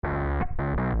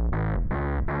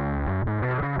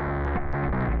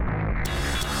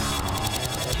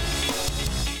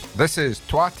This is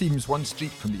Twa Teams One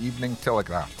Street from the Evening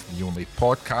Telegraph, the only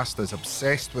podcast as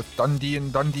obsessed with Dundee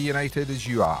and Dundee United as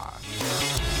you are.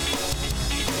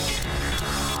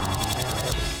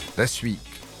 This week,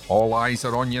 all eyes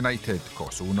are on United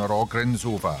cos owner Ogren's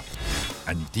over,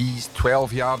 and Dee's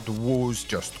 12-yard woes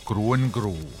just grow and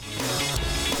grow.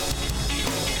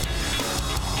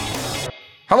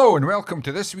 Hello and welcome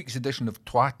to this week's edition of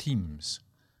Twa Teams.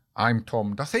 I'm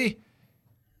Tom Duthie.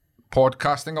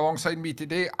 Podcasting alongside me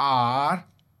today are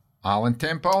Alan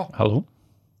Temple. Hello.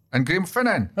 And Graeme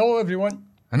Finnan. Hello, everyone.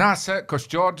 And that's it, because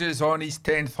George is on his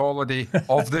 10th holiday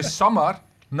of the summer,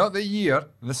 not the year,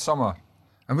 the summer.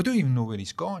 And we don't even know where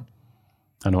he's gone.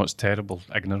 I know, it's terrible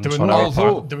ignorance Do we on know, our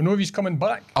part. do we know if he's coming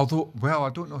back? Although, well, I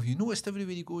don't know if you noticed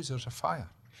everywhere he goes there's a fire.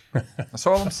 That's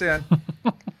all I'm saying.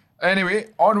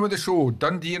 Anyway, on with the show.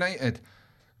 Dundee United.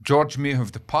 George may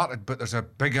have departed, but there's a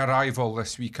big arrival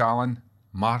this week, Alan.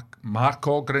 Mark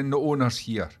Ogren, the owner's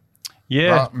here.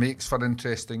 Yeah. That makes for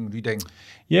interesting reading.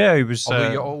 Yeah, he was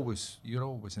Although you're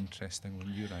always interesting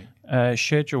when you write.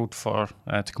 Scheduled for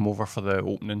to come over for the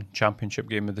opening championship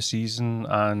game of the season,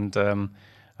 and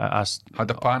as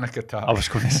Had a panic attack. I was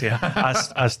going to say,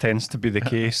 as tends to be the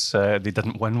case, they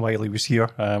didn't win while he was here.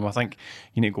 I think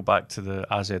you need to go back to the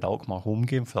AZ Alkmaar home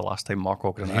game for the last time Mark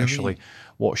Ogren actually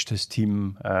watched his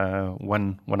team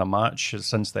win a match.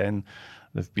 Since then,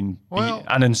 they've been beat,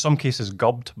 and in some cases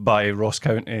gubbed by Ross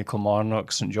County,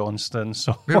 Kilmarnock, St Johnstone.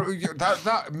 So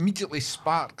that immediately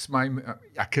sparks my...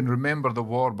 I can remember the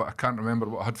war, but I can't remember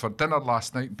what I had for dinner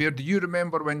last night. Bear, do you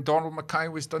remember when Donald Mackay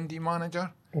was Dundee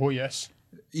manager? Oh, yes.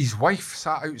 His wife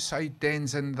sat outside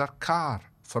Dens in their car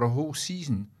for a whole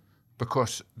season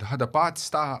because they had a bad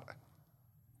start,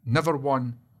 never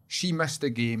won, she missed a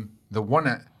game, they won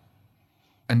it,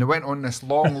 and they went on this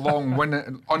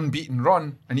long unbeaten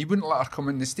run, and he wouldn't let her come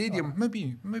in the stadium.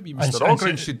 Maybe Mr.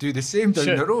 Ogren should do the same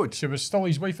down the road. She was still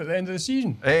his wife at the end of the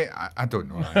season. I don't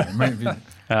know. It might be.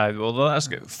 Well, that's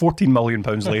good. £14 million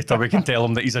later, we can tell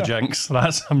him that he's a jinx.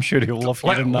 I'm sure he'll love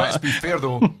hearing that. Let's be fair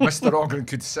though, Mr. Ogren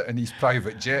could sit in his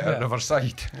private jet at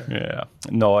Riverside. Yeah,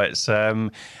 no, it's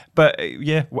but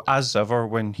yeah, as ever,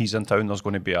 when he's in town, there's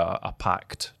going to be a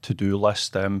packed to-do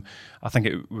list. I think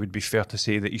it would be fair to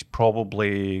say that he's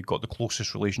probably got the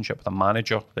closest relationship with a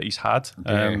manager that he's had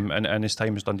in his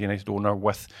time as Dundee United owner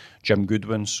with Jim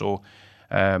Goodwin. So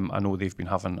I know they've been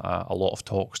having a lot of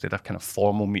talks. They had a kind of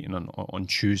formal meeting on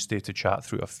Tuesday to chat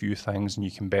through a few things, and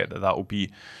you can bet that they'll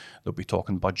be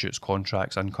talking budgets,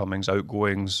 contracts, incomings,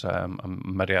 outgoings, a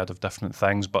myriad of different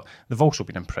things. But they've also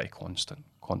been in pretty constant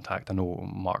contact. I know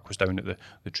Mark was down at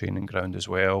the training ground as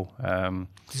well.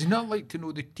 Does he not like to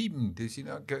know the team? Does he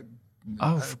not get...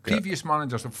 previous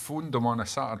managers have phoned him on a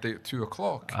Saturday at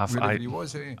 2:00, wherever he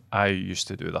was. I used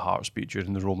to do the heart beat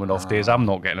during the Romanoff days. I'm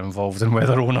not getting involved in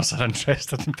whether owners are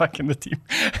interested in picking the team.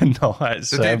 No, it's...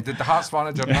 Did the Hearts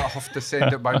manager not have to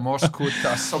send it by Morse code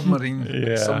to a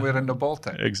submarine somewhere in the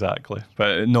Baltic? Exactly.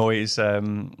 But no, he's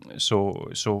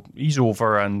so he's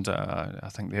over, and I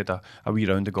think they had a wee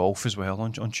round of golf as well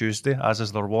on Tuesday, as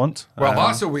is their wont. Well,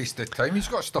 that's a waste of time. He's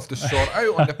got stuff to sort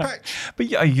out on the pitch. But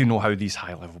yeah, you know how these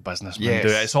high-level business do it.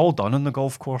 It's all done on the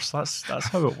golf course. That's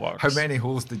how it works. How many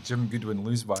holes did Jim Goodwin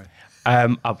lose by?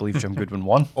 I believe Jim Goodwin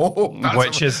won.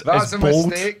 That's a bold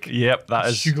mistake. Yep, that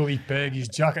is Sugarleaf peg. His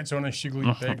jacket's on a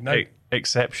sugarleaf peg now.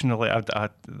 Exceptionally,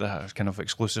 that's kind of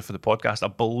exclusive for the podcast. I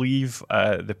believe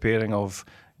the pairing of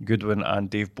Goodwin and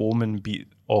Dave Bowman beat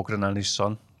Ogren and his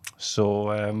son.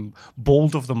 So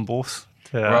bold of them both.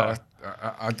 Well,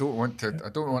 I don't want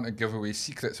to give away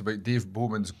secrets about Dave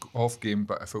Bowman's golf game,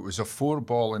 but if it was a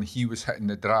 4-ball and he was hitting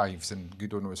the drives and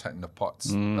Goodwin was hitting the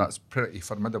putts, that's pretty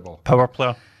formidable. Power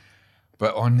player.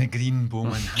 But on the green,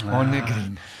 Bowman, on the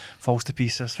green. Falls to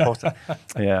pieces.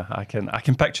 Yeah, I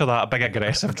can picture that, a big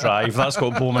aggressive drive. That's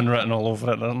got Bowman written all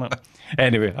over it, doesn't it?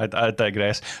 Anyway, I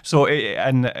digress. So,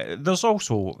 and there's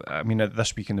also, I mean,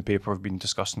 this week in the paper we've been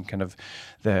discussing kind of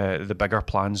the bigger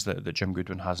plans that Jim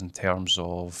Goodwin has in terms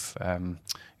of, in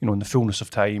the fullness of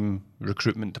time,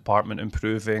 recruitment department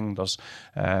improving. There's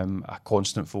a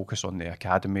constant focus on the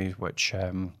academy, which...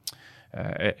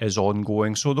 is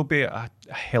ongoing, so there'll be a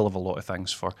hell of a lot of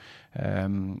things for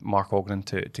Mark Ogren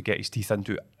to get his teeth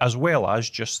into, as well as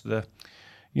just the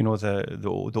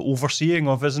overseeing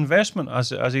of his investment as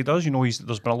he does.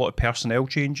 There's been a lot of personnel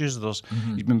changes.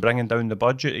 He's been bringing down the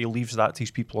budget. He leaves that to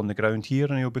his people on the ground here,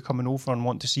 and he'll be coming over and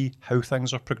want to see how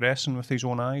things are progressing with his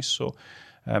own eyes. So,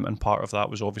 and part of that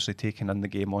was obviously taking in the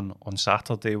game on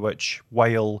Saturday, which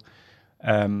while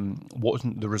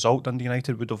wasn't the result Dundee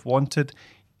United would have wanted,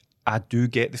 I do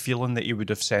get the feeling that he would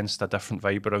have sensed a different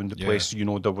vibe around the place. You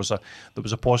know, there was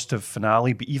a positive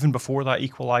finale, but even before that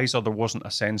equaliser, there wasn't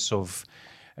a sense of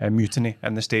mutiny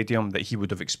in the stadium that he would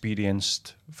have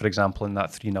experienced, for example, in that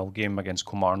 3-0 game against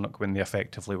Kilmarnock when they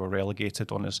effectively were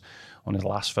relegated on his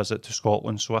last visit to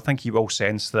Scotland. So I think he will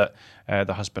sense that there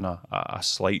has been a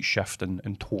slight shift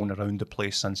in tone around the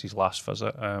place since his last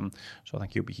visit. So I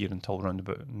think he'll be here until around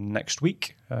about next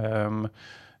week, getting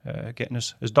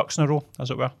his ducks in a row,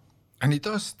 as it were. And he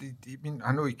does. I mean,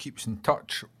 I know he keeps in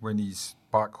touch when he's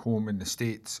back home in the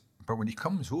States, but when he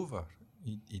comes over,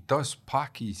 he does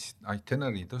pack his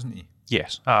itinerary, doesn't he?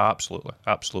 Yes,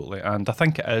 absolutely. And I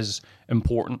think it is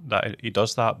important that he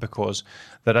does that, because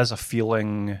there is a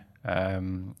feeling,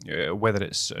 whether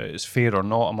it's fair or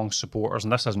not amongst supporters,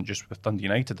 and this isn't just with Dundee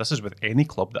United, this is with any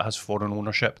club that has foreign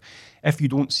ownership. If you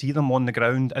don't see them on the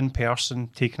ground, in person,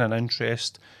 taking an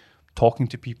interest, talking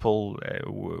to people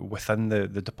within the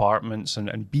departments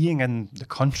and being in the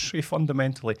country,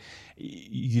 fundamentally,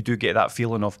 you do get that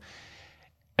feeling of,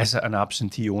 is it an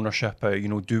absentee ownership?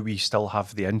 Do we still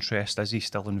have the interest? Is he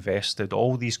still invested?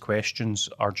 All these questions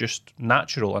are just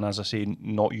natural, and as I say,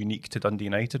 not unique to Dundee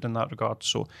United in that regard.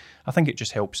 So I think it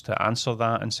just helps to answer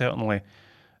that, and certainly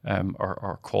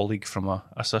our colleague from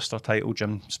a sister title,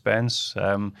 Jim Spence,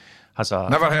 has a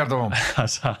never heard of him.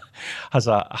 has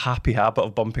a happy habit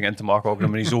of bumping into Mark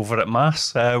Ogren when he's over at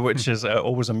Mass, which is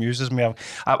always amuses me.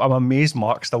 I'm amazed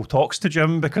Mark still talks to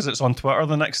Jim, because it's on Twitter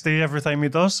the next day every time he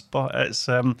does. But it's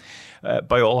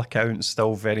by all accounts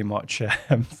still very much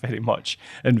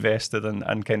invested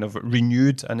and kind of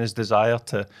renewed in his desire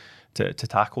to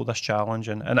tackle this challenge,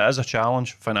 and it is a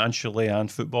challenge financially and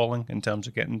footballing in terms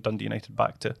of getting Dundee United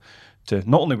back to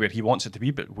not only where he wants it to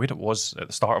be, but where it was at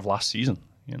the start of last season.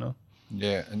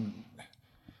 Yeah, and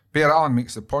Bear Allen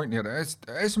makes the point here. It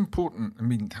is important. I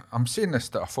mean, I'm saying this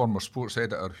to a former sports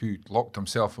editor who locked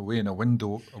himself away in a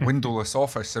windowless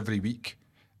office every week,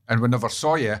 and we never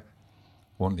saw you.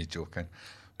 Only joking,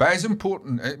 but it's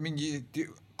important. I mean,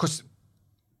 because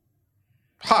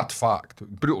hard fact,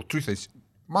 brutal truth is,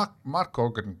 Mark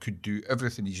Ogren could do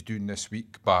everything he's doing this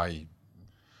week by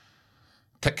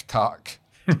TikTok,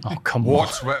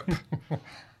 WhatsApp,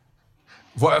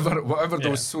 whatever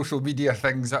those social media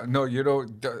things that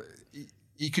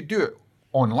he could do it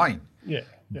online. Yeah.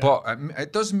 But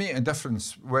it does make a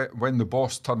difference when the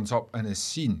boss turns up and is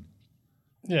seen.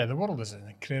 Yeah, the world is an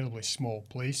incredibly small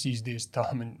place these days,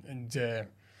 Tom, and it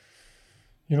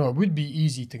would be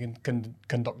easy to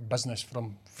conduct business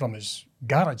from his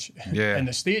garage in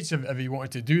the States if he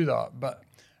wanted to do that. But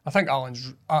I think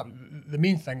Alan's the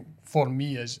main thing for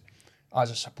me is,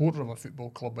 as a supporter of a football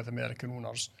club with American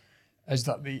owners, is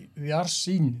that they are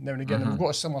seen now and again. And we've got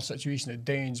a similar situation at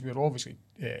Dens, where obviously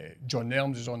John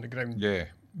Nelms is on the ground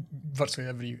virtually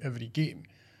every game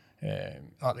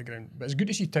at the ground. But it's good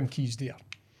to see Tim Key's there.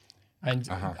 And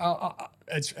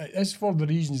it's for the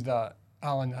reasons that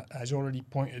Alan has already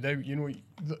pointed out.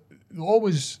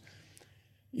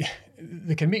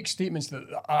 They can make statements that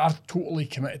are totally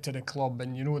committed to the club,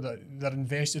 and that they're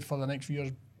invested for the next few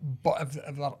years. But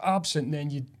if they're absent, then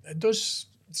it does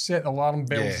set alarm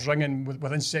bells ringing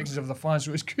within sections of the fans.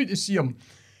 So it's good to see him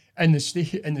in the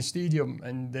stadium,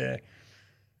 and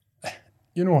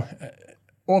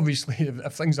obviously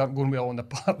if things aren't going well on the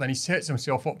park, then he sets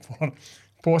himself up for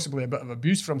possibly a bit of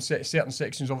abuse from certain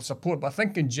sections of support. But I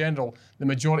think in general, the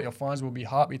majority of fans will be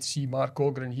happy to see Mark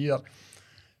Ogren here.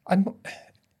 And,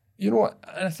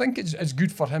 I think it's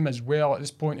good for him as well at this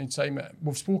point in time.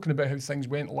 We've spoken about how things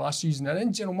went last season. And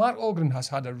in general, Mark Ogren has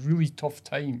had a really tough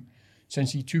time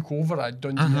since he took over at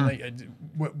Dundee United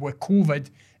with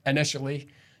COVID initially.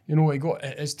 He got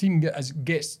his team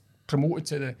gets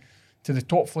promoted to the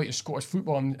top flight of Scottish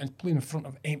football and playing in front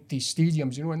of empty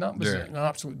stadiums, and that was an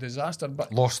absolute disaster.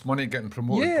 But lost money getting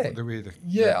promoted the way the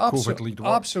COVID league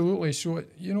worked. Absolutely. So,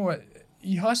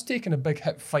 he has taken a big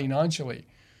hit financially,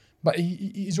 but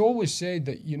he's always said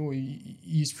that,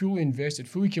 he's fully invested,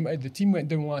 fully committed. The team went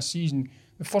down last season.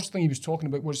 The first thing he was talking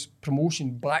about was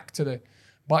promotion back to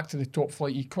the top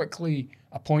flight. He quickly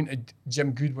appointed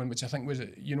Jim Goodwin, which I think was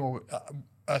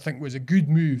a good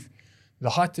move. They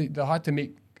had to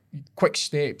make quick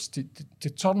steps to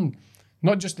turn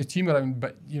not just the team around,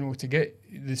 but to get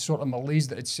the sort of malaise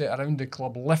that had set around the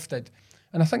club lifted.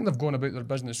 And I think they've gone about their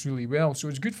business really well. So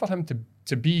it's good for him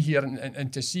to be here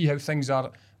and to see how things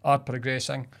are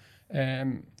progressing.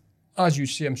 As you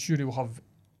say, I'm sure he'll have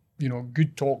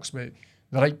good talks with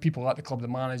the right people at the club, the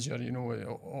manager,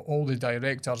 all the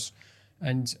directors,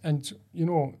 And you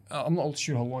know, I'm not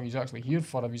sure how long he's actually here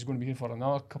for, if he's going to be here for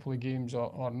another couple of games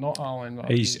or not, Alan.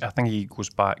 I think he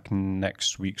goes back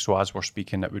next week, so as we're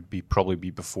speaking, it would probably be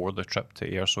before the trip to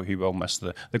Ayr, so he will miss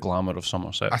the glamour of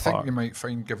Somerset Park. I think you might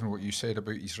find, given what you said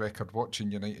about his record watching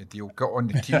United, he'll get on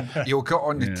the team. He'll get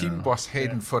on the team bus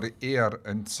heading for Ayr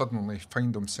and suddenly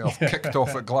find himself kicked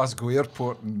off at Glasgow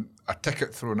Airport and a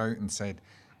ticket thrown out and said,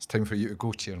 "It's time for you to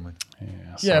go, chairman."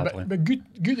 But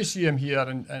good to see him here,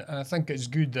 and I think it's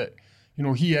good that, you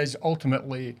know, he is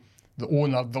ultimately the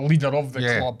owner, the leader of the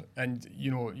club, and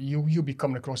you know he'll be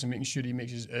coming across and making sure he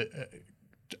makes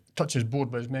touch his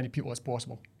board with as many people as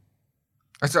possible.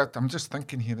 I'm just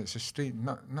thinking here, it's a straight,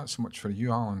 not so much for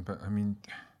you, Alan, but I mean,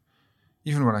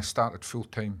 even when I started full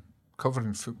time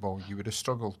covering football, you would have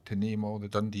struggled to name all the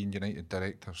Dundee and United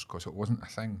directors because it wasn't a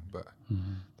thing. But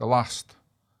the last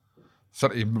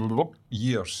 30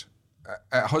 years,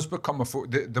 it has become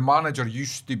the manager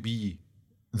used to be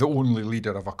the only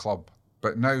leader of a club,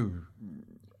 but now, and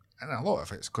a lot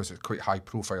of it's because it's quite high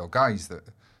profile guys that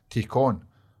take on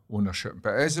ownership.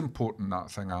 But it is important,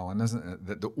 that thing, Alan, isn't it,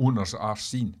 that the owners are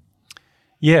seen?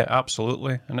 Yeah,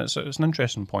 absolutely. And it's an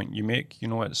interesting point you make. You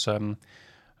know, it's I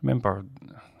remember,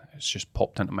 it's just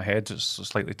popped into my head, it's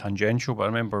slightly tangential, but I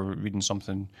remember reading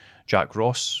something Jack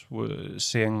Ross was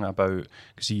saying about,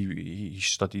 because he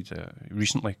studied,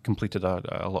 recently completed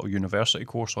a little university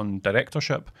course on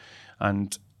directorship,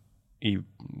 and he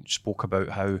spoke about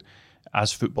how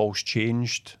as football's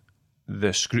changed,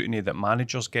 the scrutiny that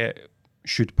managers get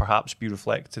should perhaps be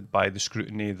reflected by the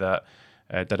scrutiny that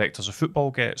directors of football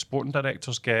get, sporting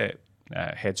directors get,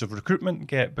 heads of recruitment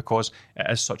get, because it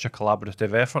is such a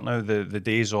collaborative effort now. The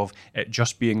days of it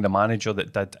just being the manager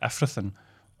that did everything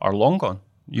are long gone.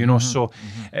 You know,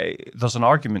 there's an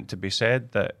argument to be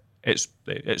said that it's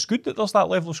good that there's that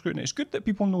level of scrutiny. It's good that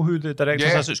people know who the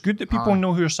directors is. It's good that people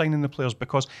know who are signing the players,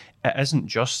 because it isn't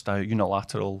just a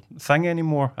unilateral thing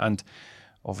anymore. And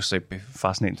obviously, it'd be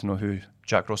fascinating to know who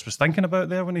Jack Ross was thinking about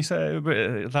there when he said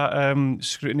that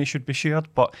scrutiny should be shared.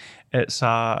 But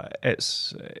I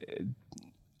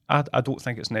don't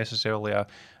think it's necessarily a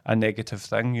negative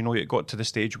thing. You know, it got to the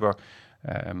stage where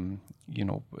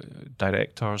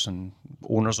directors and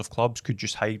owners of clubs could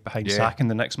just hide behind sacking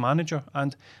the next manager,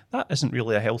 and that isn't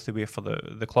really a healthy way for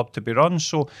the club to be run.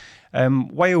 So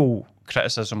while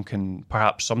criticism can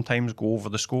perhaps sometimes go over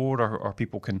the score, or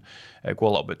people can go a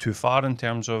little bit too far in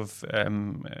terms of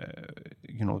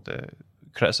the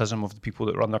criticism of the people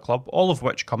that run their club, all of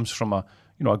which comes from a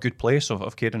good place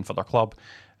of caring for their club,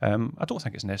 I don't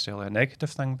think it's necessarily a negative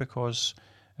thing, because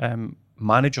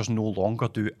managers no longer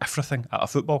do everything at a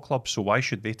football club, so why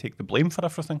should they take the blame for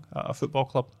everything at a football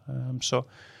club?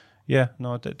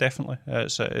 Definitely,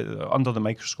 it's under the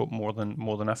microscope more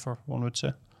than ever, one would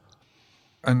say.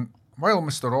 And while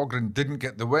Mr. Ogren didn't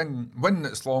get the win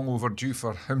that's long overdue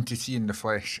for him to see in the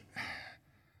flesh,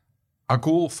 a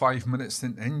goal 5 minutes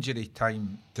into injury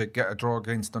time to get a draw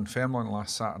against Dunfermline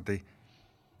last Saturday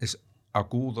is a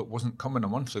goal that wasn't coming a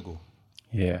month ago.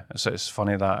 Yeah, it's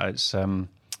funny that it's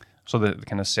so the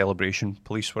kind of celebration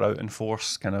police were out in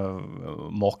force, kind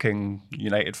of mocking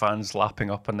United fans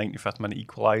lapping up a 95th minute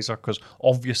equaliser, because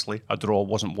obviously a draw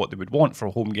wasn't what they would want for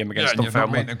a home game against Dunfermline. You're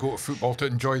not meant to go to football to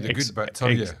enjoy the good bits, are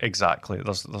you? Exactly.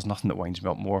 There's nothing that winds me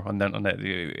up more on the internet,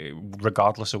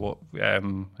 regardless of what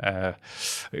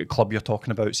club you're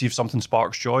talking about. See if something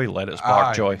sparks joy, let it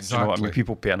spark joy. Exactly. You know what I mean?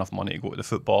 People pay enough money to go to the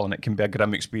football, and it can be a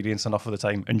grim experience enough of the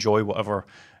time. Enjoy whatever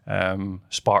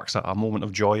sparks a moment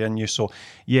of joy in you. So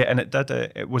yeah, and it did.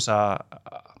 It was I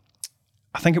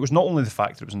think it was not only the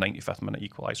fact that it was a 95th minute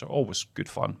equaliser, always good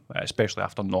fun, especially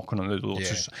after knocking on the door,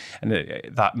 and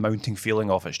that mounting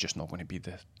feeling of it's just not going to be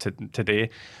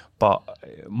today. But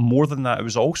more than that, it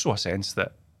was also a sense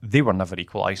that they were never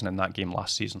equalising in that game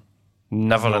last season,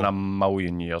 never in a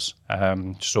million years.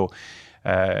 So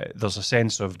there's a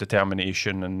sense of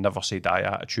determination and never say die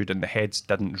attitude, and the heads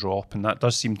didn't drop, and that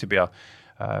does seem to be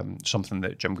something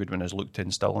that Jim Goodwin has looked to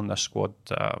instill in this squad,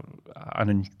 a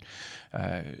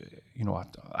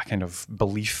kind of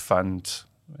belief and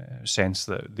sense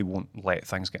that they won't let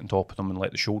things get on top of them and let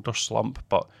the shoulders slump.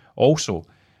 But also,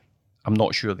 I'm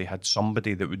not sure they had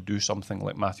somebody that would do something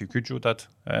like Matthew Cudjoe did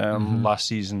last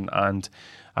season, and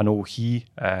I know he,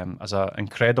 as an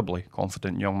incredibly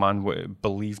confident young man,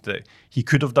 believed that he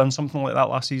could have done something like that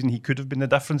last season. He could have been the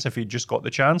difference if he'd just got the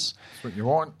chance. That's what you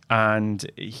want. And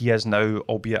he is now,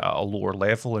 albeit at a lower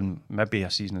level, and maybe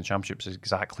a season in the Championship is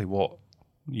exactly what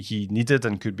he needed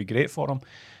and could be great for him,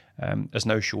 is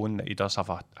now showing that he does have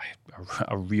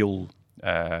a real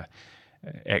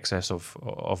excess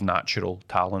of natural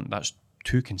talent. That's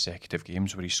 2 consecutive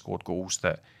games where he scored goals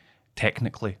that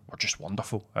technically were just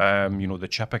wonderful. The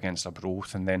chip against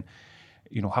Arbroath, and then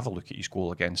have a look at his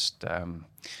goal against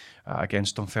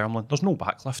Dunfermline. There's no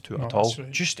backlift to it at all.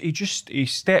 Right. He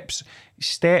steps,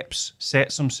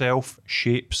 sets himself,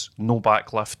 shapes, no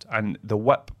backlift, and the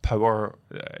whip power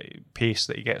pace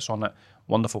that he gets on it,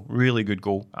 wonderful, really good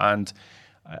goal. And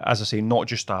as I say, not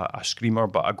just a screamer,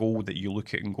 but a goal that you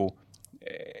look at and go,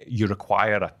 you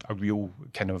require a real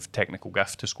kind of technical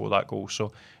gift to score that goal.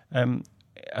 So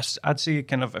I'd say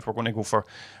kind of if we're going to go for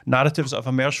narratives that have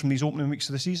emerged from these opening weeks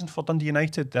of the season for Dundee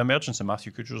United, the emergence of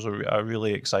Matthew Cudjoe is a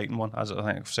really exciting one. As I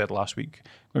think I've said last week,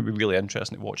 it's going to be really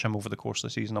interesting to watch him over the course of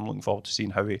the season. I'm looking forward to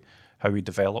seeing how he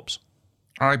develops.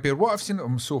 Aye, Bear, what I've seen of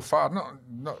him so far,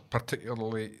 not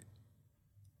particularly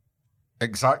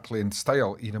exactly in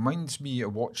style, he reminds me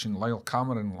of watching Lyle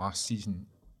Cameron last season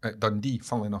at Dundee,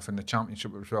 funnily enough in the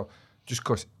Championship as well, just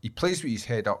because he plays with his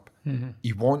head up,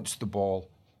 he wants the ball,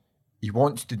 he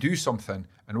wants to do something,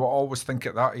 and what I always think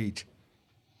at that age,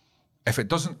 if it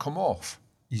doesn't come off,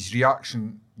 his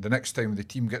reaction the next time the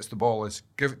team gets the ball is,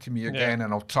 give it to me again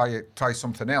and I'll try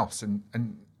something else,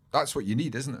 and that's what you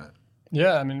need, isn't it?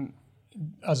 Yeah, I mean,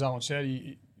 as Alan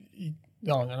said,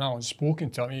 Alan's spoken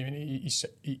to him. I mean,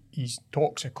 he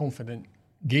talks a confident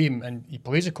game, and he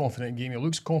plays a confident game. He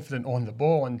looks confident on the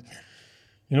ball, and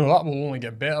that will only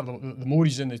get better. The more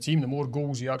he's in the team, the more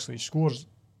goals he actually scores.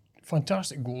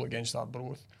 Fantastic goal against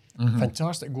Arbroath.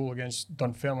 Fantastic goal against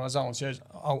Dunfermline. As Alan says,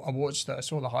 I watched it, I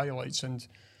saw the highlights, and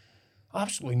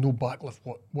absolutely no backlift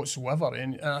whatsoever.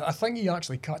 And I think he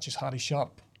actually catches Harry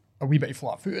Sharp a wee bit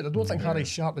flat-footed. I don't think Harry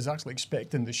Sharp is actually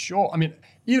expecting the shot. I mean,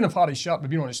 even if Harry Sharp had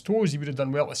been on his toes, he would have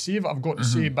done well to save it, I've got to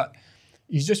say, but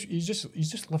he's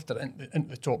just lifted it into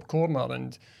the top corner,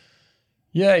 and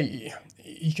yeah,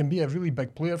 he can be a really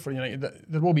big player for United.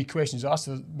 There will be questions asked.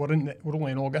 We're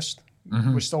only in August.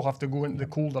 We still have to go into the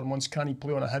colder months. Can he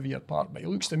play on a heavier part? But it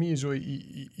looks to me as though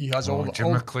he has all the...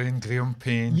 Jim McLean, Graeme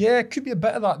Payne. Yeah, it could be a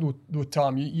bit of that though,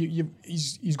 Tom.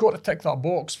 He's got to tick that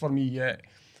box for me yet.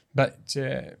 But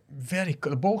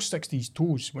the ball sticks to his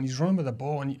toes when he's running with the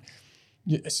ball, and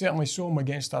you certainly saw him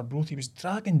against Arbroath. He was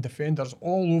dragging defenders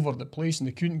all over the place, and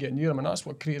they couldn't get near him, and that's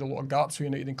what created a lot of gaps for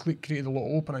United and created a lot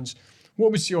of openings.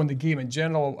 What we see on the game in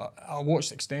general, I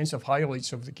watched extensive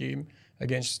highlights of the game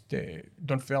against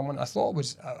Dunfermline. I thought it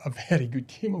was a very good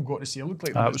game, I've got to say. It looked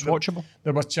like it was watchable.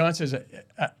 There were chances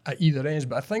at either ends,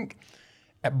 but I think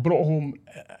it brought home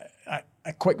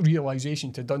a quick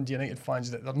realisation to Dundee United fans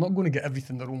that they're not going to get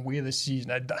everything their own way this season.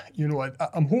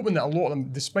 I'm hoping that a lot of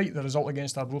them, despite the result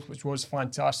against Arbroath, which was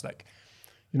fantastic,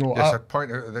 yes, I'd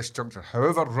point out at this juncture,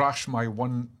 however rash my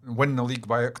win the league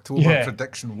by October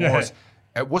prediction was,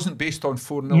 it wasn't based on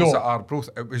 4-0 at Arbroath.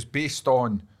 It was based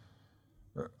on,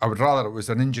 I would rather it was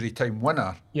an injury time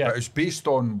winner, but it was based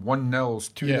on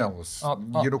 1-0s,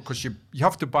 2-0s, because you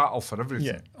have to battle for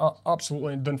everything. Yeah,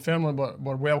 absolutely. And Dunfermline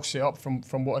were well set up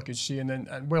from what I could see,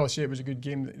 and while I say it was a good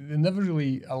game, they never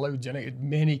really allowed United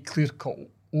many clear-cut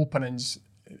openings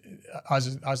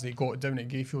as they got down at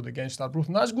Gayfield against Arbroath,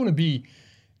 and that's going to be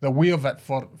the way of it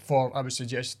for I would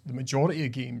suggest the majority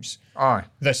of games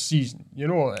this season,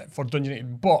 for Dundee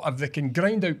United. But if they can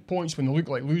grind out points when they look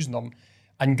like losing them,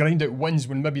 and grind out wins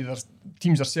when maybe their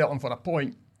teams are settling for a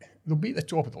point, they'll be at the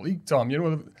top of the league, Tom.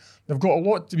 They've got a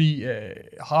lot to be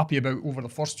happy about over the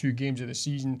first two games of the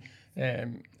season.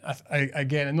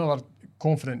 Again, another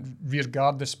confident rear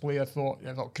guard display. I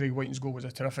thought Craig Whiting's goal was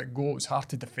a terrific goal. It was hard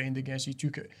to defend against. He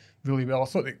took it really well. I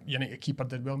thought the United keeper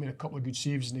did well, made a couple of good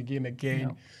saves in the game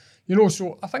again. Yeah.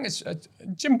 So I think it's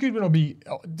Jim Goodwin will be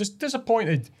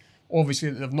disappointed,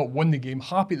 obviously, that they've not won the game.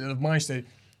 Happy that they've managed to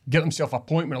get himself a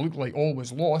point when it looked like all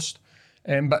was lost.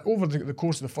 But over the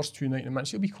course of the first 2 90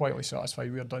 minutes, he'll be quietly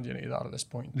satisfied where Dundee United are at this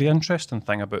point. The interesting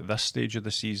thing about this stage of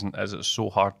the season is it's so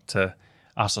hard to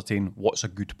ascertain what's a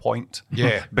good point.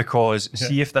 Yeah. Because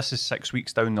see if this is 6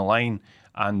 weeks down the line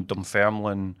and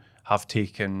Dunfermline have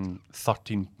taken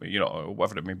 13,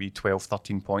 whatever it may be, 12,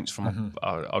 13 points from an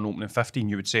opening 15,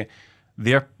 you would say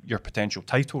they're your potential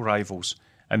title rivals.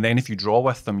 And then if you draw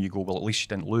with them, you go, well, at least you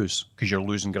didn't lose because you're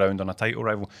losing ground on a title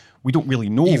rival. We don't really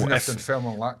know. Even if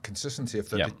Dunfermline lack consistency, if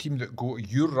they're the team that go to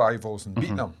your rivals and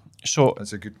beat them. So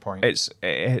that's a good point. It's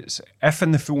if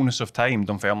in the fullness of time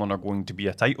Dunfermline are going to be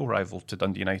a title rival to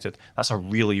Dundee United, that's a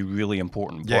really, really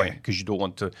important point because you don't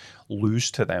want to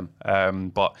lose to them.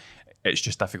 But it's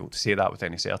just difficult to say that with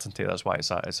any certainty. That's why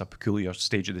it's a peculiar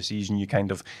stage of the season. You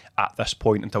kind of, at this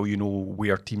point, until you know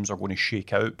where teams are going to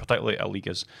shake out, particularly a league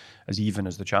as even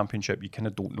as the Championship, you kind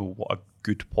of don't know what a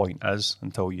good point is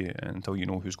until you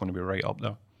know who's going to be right up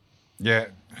there. Yeah.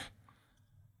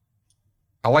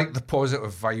 I like the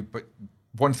positive vibe, but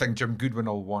one thing Jim Goodwin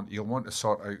will want, he'll want to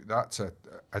sort out, that's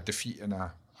a defeat and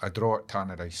a draw at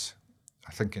Tannadice.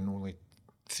 I think in only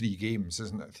 3 games,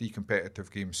 isn't it? 3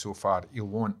 competitive games so far. He'll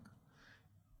want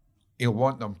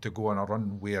them to go on a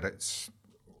run where it's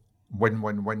win,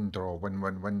 draw,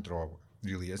 win, draw,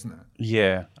 really, isn't it?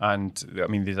 Yeah, and I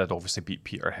mean, they did obviously beat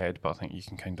Peterhead, but I think you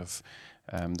can kind of,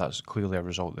 that's clearly a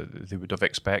result that they would have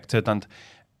expected. And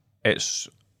it's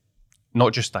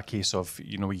not just a case of,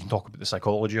 you know, you can talk about the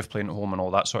psychology of playing at home and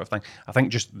all that sort of thing. I think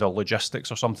just the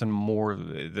logistics or something more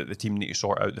that the team need to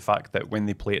sort out. The fact that when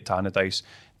they play at Tannadice,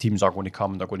 teams are going to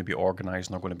come, they're going to be organised,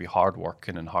 and they're going to be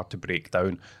hard-working and hard to break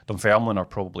down. Dunfermline are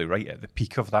probably right at the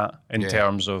peak of that in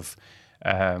terms of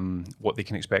what they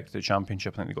can expect of the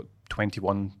Championship. I think they got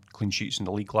 21 clean sheets in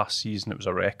the league last season. It was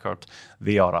a record.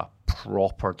 They are a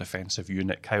proper defensive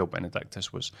unit. Kyle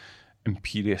Benedictus was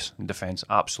imperious in defence,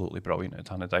 absolutely brilliant at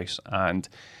Tannadice.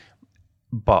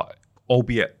 But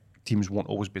albeit teams won't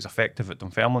always be as effective at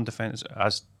Dunfermline defence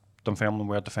as Dunfermline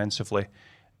were defensively,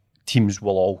 teams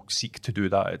will all seek to do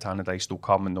that at Tannadice. They'll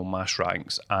come and they'll mash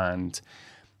ranks, and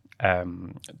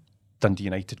Dundee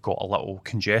United got a little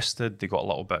congested. They got a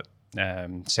little bit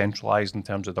centralised in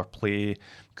terms of their play.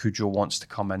 Cujo wants to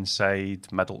come inside.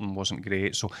 Middleton wasn't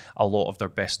great, so a lot of their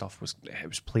best stuff was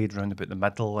played around about the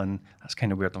middle, and that's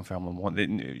kind of where Dunfermline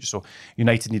want. So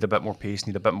United need a bit more pace,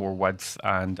 need a bit more width,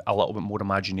 and a little bit more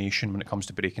imagination when it comes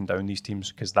to breaking down these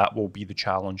teams, because that will be the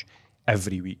challenge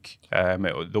every week. There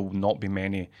will not be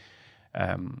many.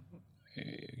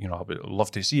 You know, I would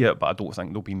love to see it, but I don't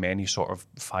think there'll be many sort of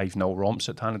 5-0 romps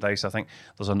at Tannadice. I think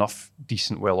there's enough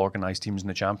decent, well-organised teams in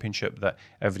the Championship that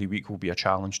every week will be a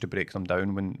challenge to break them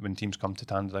down when teams come to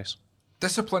Tannadice.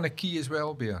 Discipline a key as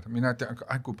well, Bear. I mean, I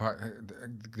go back.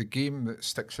 The game that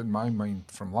sticks in my mind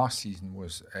from last season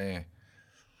was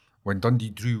when Dundee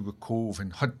drew with Cove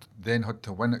and had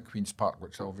to win at Queen's Park,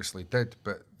 which they obviously did.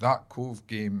 But that Cove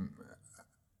game,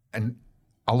 and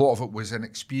a lot of it was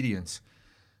inexperience,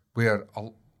 where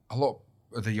a lot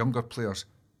of the younger players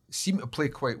seemed to play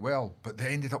quite well, but they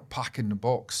ended up packing the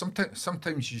box.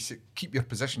 Sometimes you say, keep your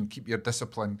position, keep your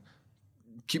discipline,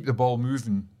 keep the ball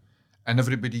moving, and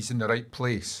everybody's in the right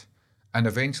place. And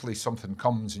eventually something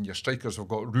comes and your strikers have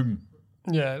got room.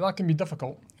 Yeah, that can be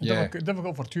difficult. Yeah.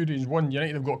 Difficult for 2 reasons. One,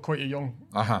 United have got quite a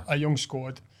young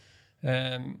squad.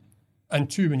 And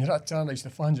 2, when you're at Tannadice, the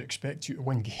fans expect you to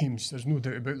win games. There's no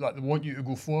doubt about that. They want you to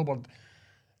go forward.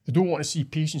 They don't want to see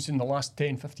patience in the last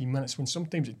 10, 15 minutes when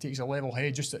sometimes it takes a level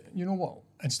head just to, you know what,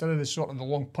 instead of the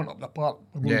long punt up the park,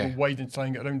 we're going to go wide and try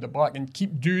and get around the back, and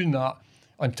keep doing that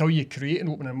until you create an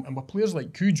opening. And with players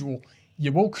like Cujo,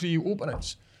 you will create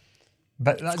openings.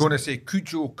 But that's, I was going to say,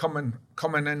 Cujo coming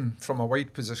in from a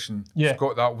wide position, he's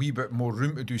got that wee bit more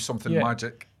room to do something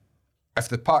magic. If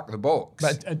they park the box,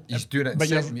 he's doing it in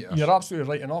centimetres. You're absolutely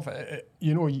right enough.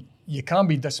 You know, you can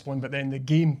be disciplined, but then the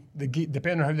game,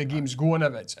 depending on how the game's going,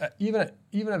 if it's even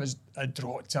if it's a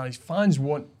draw, fans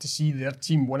want to see their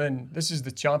team winning. This is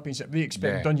the Championship. They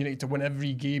expect Dundee United to win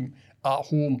every game at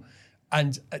home,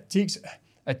 and it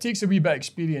takes a wee bit of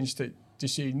experience to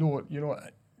say no. You know,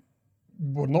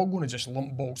 we're not going to just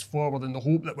lump balls forward in the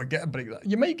hope that we get a break.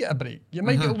 You might get a break. You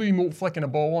might get a Louis Moult flicking a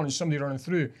ball on and somebody running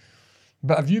through.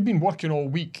 But if you've been working all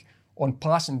week on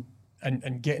passing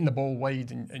and getting the ball wide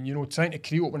and you know, trying to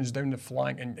create openings down the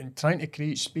flank and trying to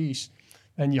create space,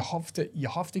 then you have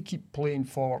to keep playing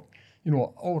for, you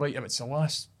know, all right,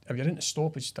 if you're into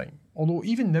stoppage time. Although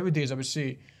even nowadays I would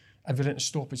say if you're into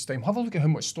stoppage time, have a look at how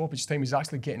much stoppage time is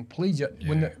actually getting played.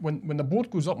 When the board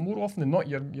goes up, more often than not,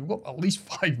 you've got at least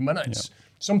 5 minutes,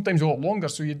 sometimes a lot longer.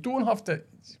 So you don't have to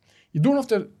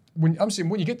when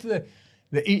you get to the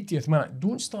 80th minute,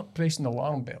 don't start pressing the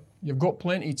alarm bell. You've got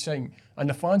plenty of time, and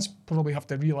the fans probably have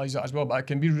to realise that as well, but it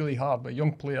can be really hard with a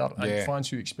young player and fans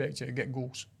who expect you to get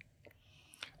goals.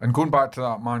 And going back to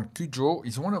that man, Cujo,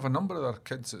 he's one of a number of their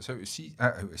kids that's out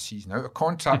of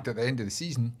contract at the end of the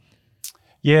season.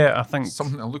 Yeah, I think...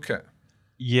 Something to look at.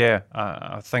 Yeah,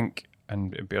 I think,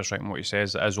 and it bears right in what he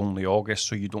says, it is only August,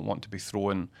 so you don't want to be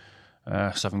throwing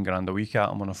 $7,000 a week at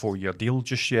him on a 4-year deal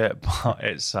just yet, but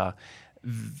it's...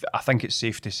 I think it's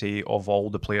safe to say of all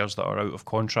the players that are out of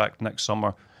contract next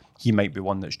summer, he might be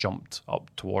one that's jumped up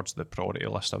towards the priority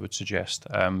list, I would suggest,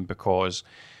 because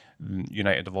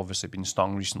United have obviously been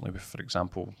stung recently with, for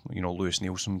example, you know, Lewis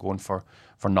Nielsen going for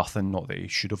nothing. Not that he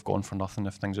should have gone for nothing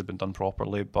if things had been done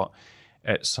properly, but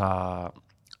it's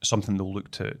something they'll look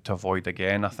to avoid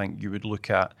again. I think you would look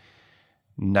at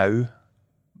now,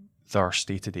 their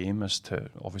stated aim is to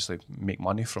obviously make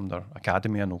money from their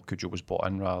academy. I know Cujo was bought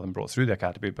in rather than brought through the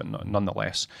academy, but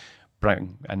nonetheless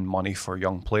bring in money for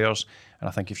young players. And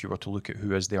I think if you were to look at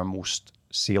who is their most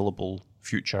saleable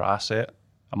future asset,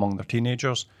 among their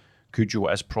teenagers, Cujo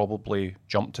is probably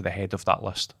jumped to the head of that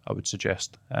list, I would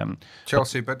suggest.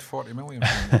 Chelsea bid 40 million.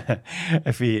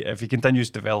 If he continues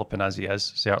developing as he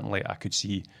is, certainly I could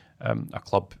see a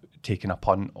club taking a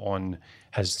punt on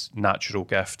his natural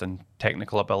gift and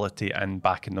technical ability and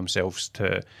backing themselves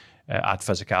to add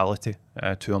physicality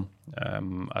to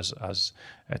him as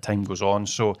time goes on.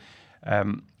 So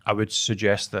I would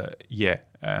suggest that,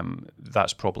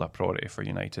 that's probably a priority for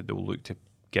United. They'll look to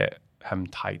get him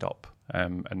tied up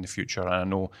in the future.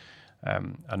 And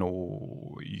I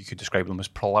know you could describe them as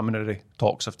preliminary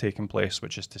talks have taken place,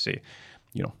 which is to say,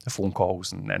 the phone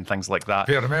calls and things like that.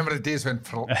 Yeah, remember the days when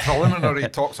preliminary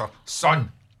talks are,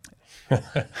 son,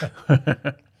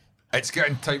 it's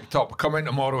getting typed up. Come in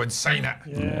tomorrow and sign it.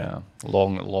 Yeah,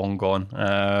 long gone.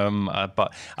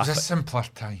 But it was a simpler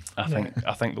time.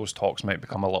 I think those talks might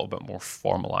become a little bit more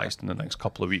formalised in the next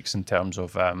couple of weeks in terms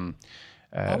of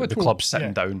the club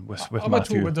sitting down with Matthew. I'm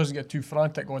told it doesn't get too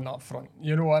frantic on that front.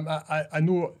 I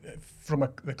know from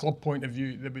the club point of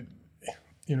view, that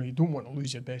you don't want to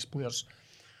lose your best players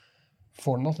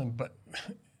for nothing, but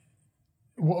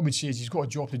what I would say is he's got a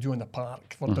job to do in the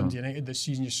park for Dundee United this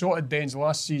season. You saw it at Dens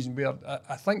last season where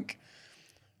I think,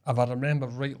 if I remember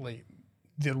rightly,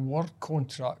 there were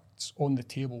contracts on the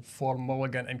table for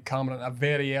Mulligan and Cameron at a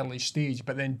very early stage,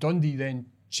 but then Dundee then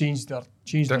changed their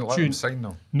Didn't let tune. them sign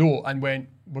them. No, and went,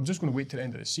 we're just going to wait till the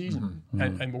end of the season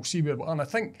and we'll see where we're at. And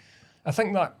I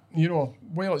think that,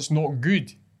 while it's not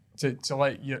good to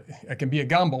let you, it can be a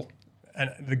gamble, and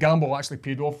the gamble actually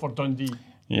paid off for Dundee.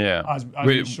 Yeah, as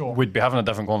we saw. We'd be having a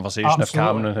different conversation Absolutely. if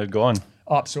Cameron had gone.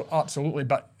 Absolutely,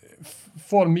 but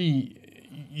for me,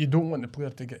 you don't want the player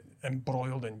to get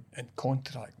embroiled in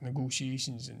contract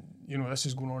negotiations, and this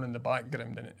is going on in the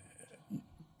background, and it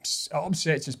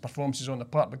upsets his performances on the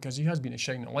park because he has been a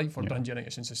shining light for Dundee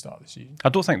United since the start of the season. I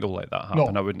don't think they'll let that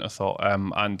happen. No. I wouldn't have thought.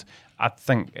 And I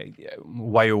think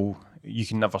while you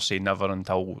can never say never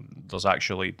until there's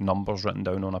actually numbers written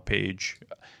down on a page,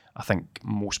 I think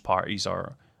most parties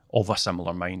are of a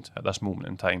similar mind at this moment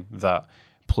in time, that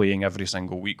playing every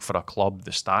single week for a club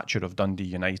the stature of Dundee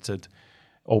United,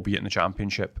 albeit in the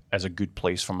Championship, is a good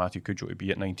place for Matthew Cujo to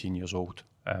be at 19 years old.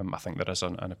 I think there is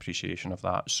an appreciation of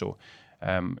that. So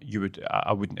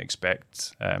I wouldn't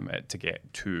expect it to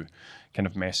get too kind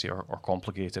of messy or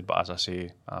complicated. But as I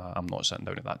say, I'm not sitting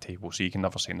down at that table, so you can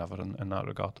never say never in that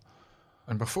regard.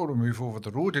 And before we move over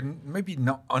the road, and maybe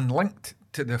not unlinked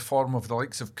to the form of the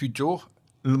likes of Cujo,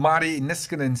 Mari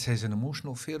Niskanen says an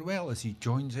emotional farewell as he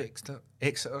joins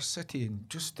Exeter City. And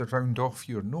just to round off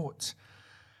your notes,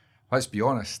 let's be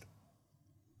honest,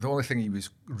 the only thing he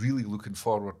was really looking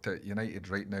forward to at United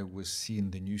right now was seeing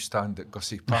the new stand at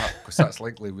Gussie Park, because that's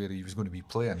likely where he was going to be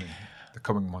playing in the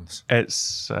coming months.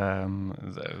 It's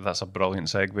that's a brilliant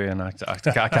segue, and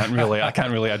I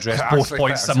can't really address both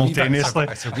points simultaneously.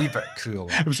 It's a wee bit cruel.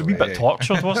 It was a wee bit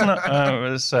tortured, wasn't it?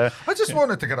 I just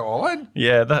wanted to get it all in.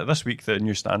 Yeah, this week the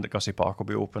new stand at Gussie Park will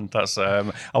be opened. That's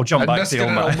I'll jump back to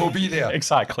Niskanen will be there.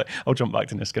 Exactly. I'll jump back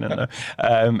to Niskanen now.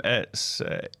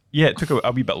 It took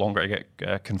a wee bit longer to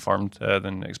get confirmed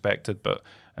than expected, but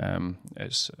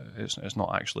it's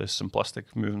not actually as simplistic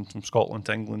moving from Scotland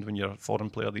to England when you're a foreign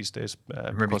player these days.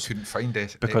 Maybe you couldn't find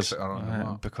it because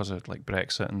of like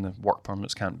Brexit and the work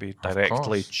permits can't be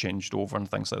directly changed over and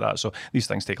things like that. So these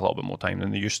things take a little bit more time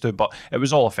than they used to. But it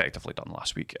was all effectively done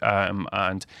last week, and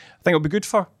I think it'll be good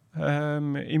for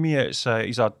Amy. He's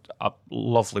a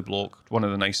lovely bloke, one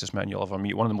of the nicest men you'll ever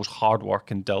meet, one of the most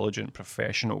hard-working, diligent,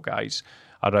 professional guys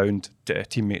around.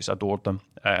 Teammates adored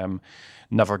him.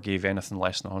 Never gave anything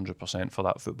less than 100% for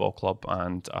that football club,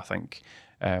 and I think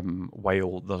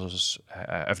while there's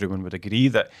everyone would agree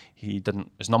that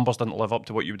his numbers didn't live up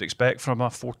to what you would expect from a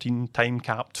 14-time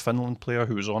capped Finland player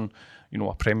who was on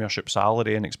a Premiership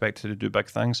salary and expected to do big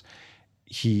things.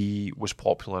 He was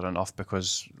popular enough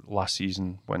because last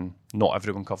season, when not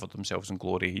everyone covered themselves in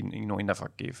glory, he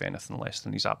never gave anything less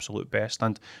than his absolute best.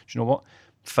 And do you know what?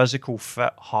 Physical,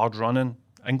 fit, hard running,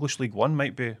 English League One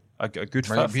might be a good fit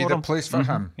for him. Might be the place for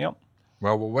him. Yep.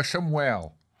 Well, we'll wish him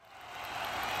well.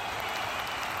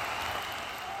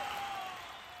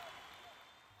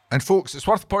 And folks, it's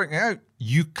worth pointing out,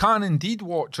 you can indeed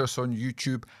watch us on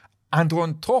YouTube. And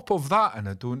on top of that, and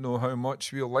I don't know how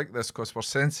much we'll like this because we're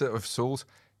sensitive souls,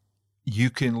 you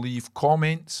can leave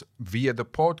comments via the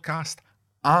podcast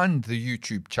and the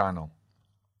YouTube channel.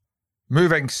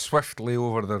 Moving swiftly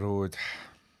over the road.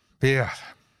 Bear.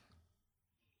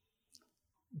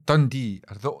 Dundee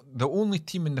are the only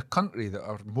team in the country that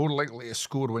are more likely to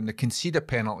score when they concede a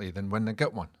penalty than when they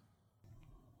get one.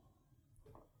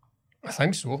 I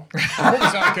think so. What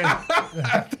was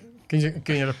that?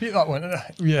 Can you repeat that one?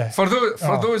 Yeah. For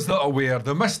those that are aware,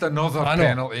 they missed another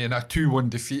penalty in a 2-1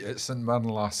 defeat at St Mirren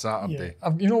last Saturday.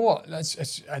 Yeah. You know what? This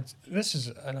is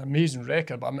an amazing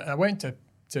record. But I went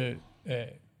to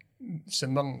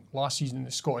St Mirren last season in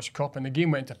the Scottish Cup, and the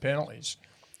game went to penalties,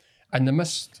 and they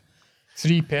missed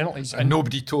 3 penalties. And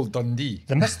nobody told Dundee.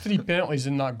 They missed 3 penalties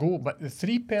in that goal, but the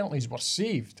 3 penalties were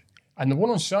saved, and the one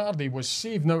on Saturday was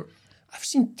saved. Now, I've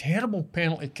seen terrible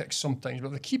penalty kicks sometimes,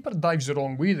 but the keeper dives the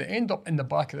wrong way. They end up in the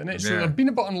back of the net. So they've been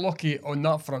a bit unlucky on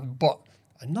that front, but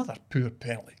another poor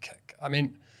penalty kick. I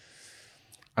mean,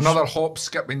 another hop,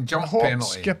 skip and jump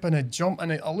penalty. Skip and a jump,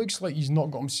 and it looks like he's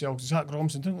not got himself. Zach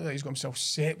Robinson doesn't look like he's got himself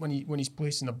set when he's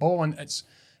placing the ball, and it's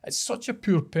such a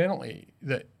poor penalty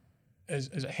that is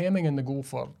it Hemming in the goal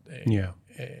for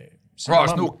Well,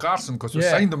 it's no Carson because we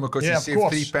signed him because he saved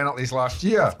 3 penalties last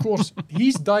year. Of course,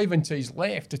 he's diving to his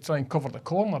left to try and cover the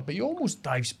corner, but he almost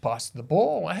dives past the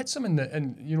ball. It hits him on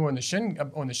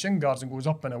the shin guards and goes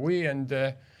up and away. And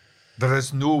there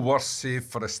is no worse save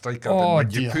for a striker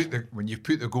than when you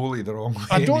put the goalie the wrong way.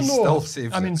 I don't know. Still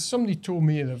saves mean, somebody told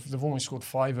me they've only scored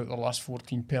 5 out of their last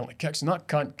 14 penalty kicks, and that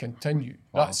can't continue.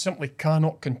 Wow. That simply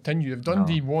cannot continue. If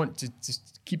Dundee want to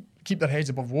keep their heads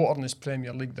above water in this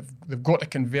Premier League, they've got to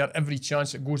convert every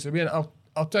chance that goes their way. And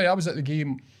I'll tell you, I was at the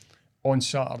game on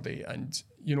Saturday, and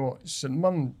St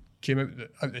Mirren came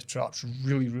out the traps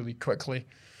really, really quickly,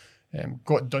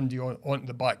 got Dundee onto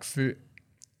the back foot,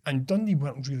 and Dundee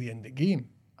weren't really in the game.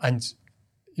 And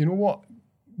you know what?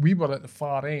 We were at the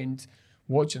far end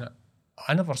watching it.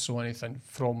 I never saw anything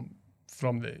from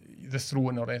the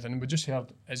throw-in or anything. We just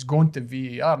heard it's gone to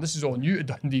VAR. This is all new to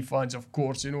Dundee fans, of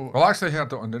course. Well, I actually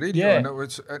heard it on the radio, and it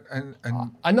was. And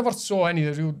I never saw any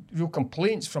of the real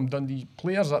complaints from Dundee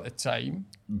players at the time.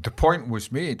 The point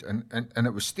was made, and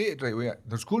it was stated right away.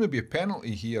 There's going to be a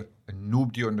penalty here, and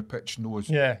nobody on the pitch knows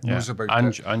about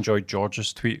it. I enjoyed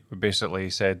George's tweet. Who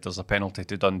basically said there's a penalty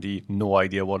to Dundee. No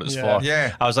idea what it's for.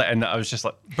 Yeah, I was just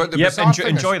like, but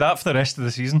enjoy that for the rest of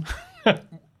the season.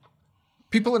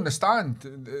 People in the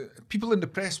stand, people in the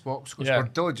press box, because we're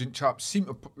diligent chaps, seem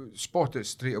to spot it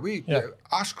straight away. Yeah.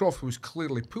 Ashcroft was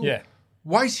clearly pulled. Yeah.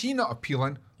 Why is he not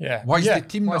appealing? Yeah. Why is the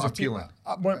team not appealing?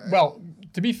 Well,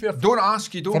 to be fair, don't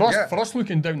ask, you don't get. For us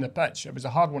looking down the pitch, it was a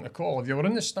hard one to call. If you were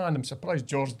in the stand, I'm surprised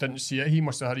George didn't see it. He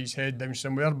must have had his head down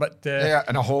somewhere. But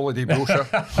in a holiday brochure.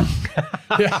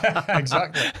 Yeah,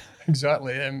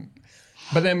 exactly.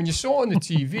 But then when you saw it on the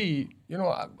TV,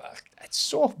 it's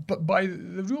soft, but by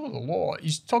the rule of the law,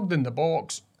 he's tugged in the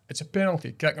box. It's a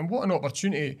penalty kick, and what an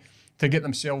opportunity to get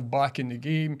themselves back in the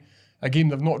game, a game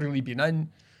they've not really been in.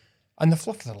 And they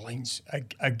fluffed their lines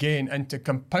again. And to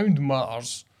compound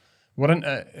matters, we're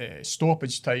into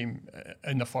stoppage time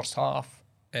in the first half.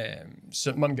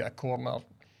 St Mirren get a corner.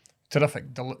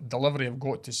 Terrific delivery, I've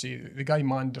got to say. The guy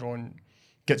Mandron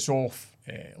gets off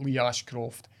Lee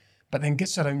Ashcroft, but then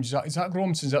gets around Zach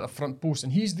Robinson's at the front post,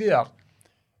 and he's there,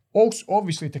 also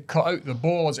obviously to cut out the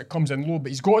ball as it comes in low, but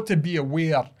he's got to be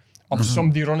aware of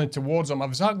somebody running towards him.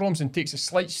 If Zach Robinson takes a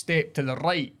slight step to the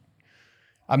right,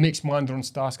 it makes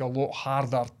Mandron's task a lot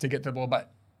harder to get the ball.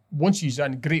 But once he's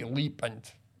in, great leap, and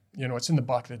it's in the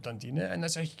back of the Dundee net, and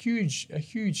it's a huge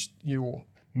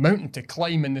mountain to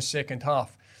climb in the second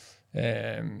half.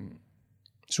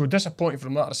 So disappointing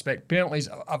from that respect. Penalties,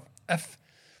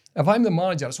 if I'm the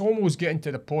manager, it's almost getting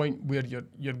to the point where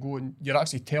you're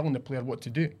actually telling the player what to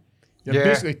do. You're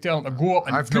basically telling him to go up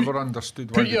and I've never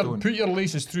understood why they don't. Put your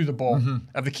laces through the ball.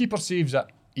 If the keeper saves it,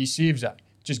 he saves it.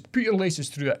 Just put your laces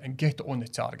through it and get it on the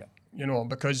target.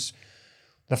 Because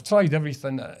they've tried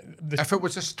everything. If it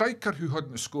was a striker who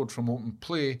hadn't scored from open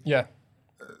play,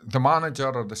 the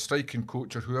manager or the striking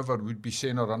coach or whoever would be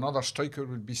saying, or another striker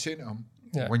would be saying to him,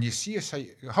 when you see a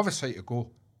sight, have a sight to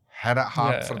go, hit it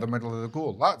hard for the middle of the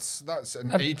goal. That's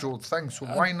an age-old thing, so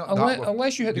why not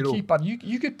unless you hit the keeper,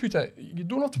 you could put it, you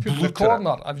don't have to put it in the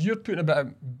corner. If you're putting a bit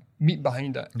of meat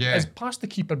behind it, it's past the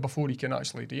keeper before he can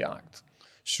actually react.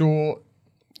 So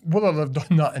whether they've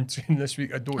done that in training this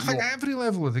week, I don't know. I think at every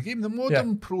level of the game, the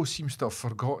modern pro seems to have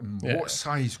forgotten what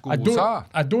size goals are.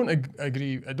 I don't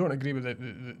agree with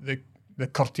the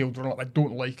curtailed run-up. I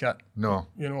don't like it. No.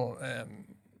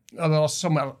 There are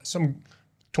some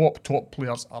top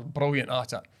players are brilliant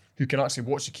at it, who can actually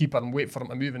watch the keeper and wait for him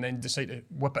to move and then decide to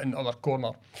whip it in the other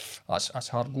corner. That's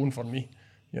hard going for me.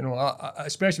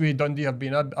 Especially with Dundee have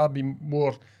been, I'd be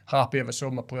more happy if I saw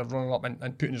my player running up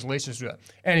and putting his laces through it.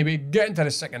 Anyway, get into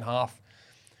the second half,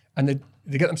 and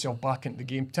they get themselves back into the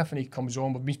game. Tiffoney comes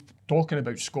on. We've been talking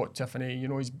about Scott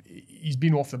Tiffoney. He's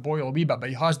been off the boil a wee bit, but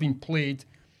he has been played,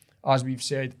 as we've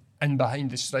said, in behind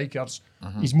the strikers.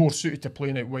 He's more suited to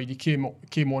playing out wide. He came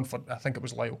on for, I think it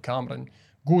was Lyle Cameron,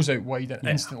 goes out wide and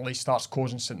instantly starts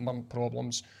causing St Mirren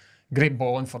problems. Great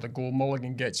ball in for the goal.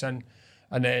 Mulligan gets in,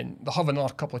 and then they have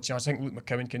another couple of chances. I think Luke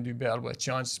McCowan can do better with a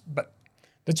chance, but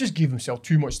they just gave themselves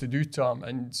too much to do to him.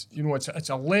 And you know, it's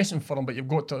a lesson for them, but you've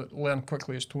got to learn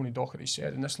quickly, as Tony Docherty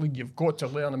said. In this league, you've got to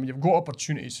learn. I mean, you've got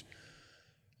opportunities.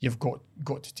 You've got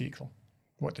to take them.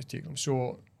 Got to take them.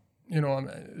 So, you know,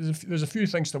 there's a few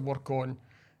things to work on.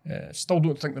 Still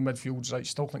don't think the midfield's right.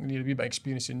 Still think they need a wee bit of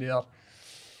experience in there.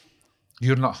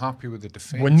 You're not happy with the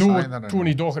defence? We know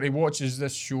Tony Docherty watches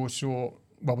this show, so...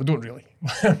 Well, we don't really.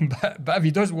 but if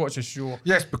he does watch the show...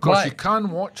 Yes, because you can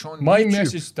watch on my YouTube.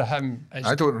 Message to him is...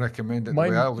 I don't recommend it the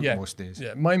way I look most days.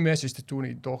 Yeah, my message to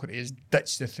Tony Docherty is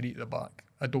ditch the three at the back.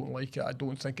 I don't like it. I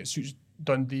don't think it suits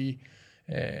Dundee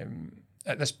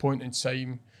at this point in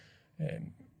time.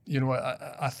 You know,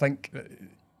 I think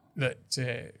that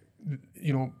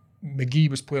you know, McGee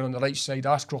was playing on the right side,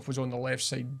 Ashcroft was on the left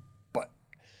side, but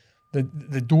I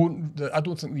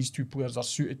don't think these two players are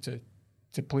suited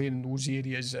to play in those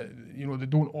areas. You know, they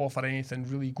don't offer anything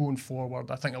really going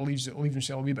forward. I think it leaves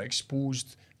themselves a wee bit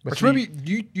exposed. But maybe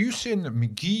you saying that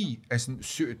McGee isn't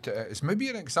suited to it is maybe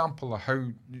an example of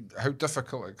how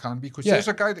difficult it can be, because there's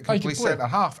a guy that can play centre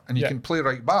half and he can play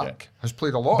right back. Has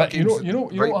played a lot of games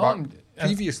right back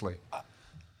previously.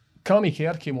 Cammy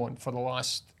Kerr came on for the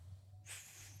last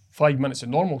 5 minutes of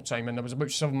normal time, and there was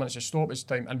about 7 minutes of stoppage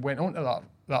time, and went onto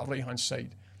that right hand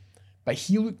side. But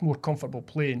he looked more comfortable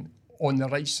playing on the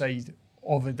right side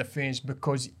of the defence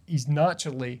because he's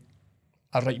naturally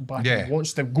a right back. Yeah. He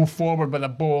wants to go forward with the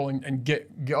ball and get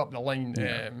up the line.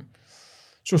 Yeah.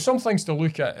 So some things to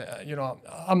look at. You know,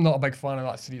 I'm not a big fan of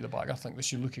that three at the back. I think they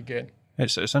should look again.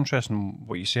 It's interesting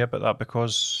what you say about that,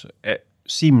 because it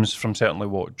seems from certainly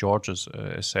what George has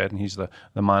said, and he's the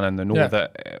man in the know,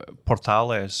 that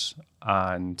Portales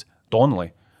and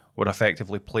Donnelly were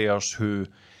effectively players who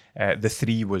the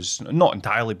three was not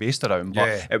entirely based around,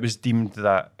 but it was deemed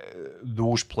that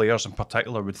those players in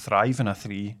particular would thrive in a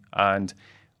three, and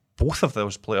both of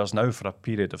those players now for a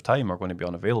period of time are going to be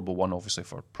unavailable, one obviously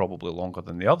for probably longer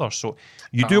than the other. So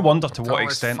you do wonder to what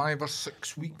extent... 5 or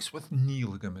 6 weeks with knee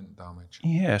ligament damage.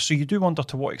 Yeah, so you do wonder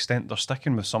to what extent they're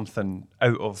sticking with something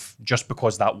out of just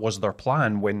because that was their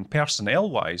plan, when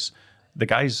personnel-wise, the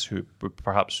guys who were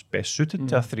perhaps best suited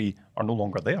to a three are no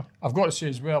longer there. I've got to say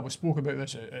as well, we spoke about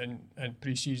this in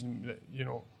pre-season, that, you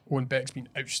know, Owen Beck's been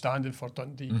outstanding for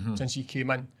Dundee since he came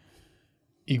in.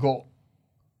 He got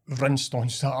rinsed on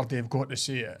Saturday, I've got to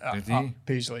say, at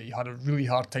Paisley. He had a really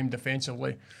hard time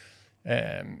defensively.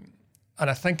 And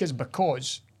I think it's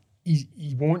because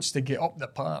he wants to get up the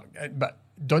park. But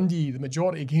Dundee, the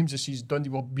majority of games this season, Dundee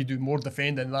will be doing more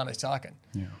defending than attacking.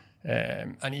 Yeah.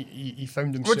 And he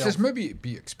found himself... Which is maybe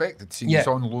be expected, seeing he's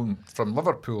on loan from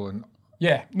Liverpool, and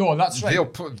that's right.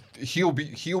 He'll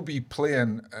be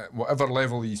playing at whatever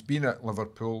level he's been at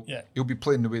Liverpool. Yeah. He'll be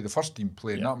playing the way the first team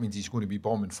played, and that means he's going to be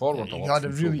bombing forward a lot.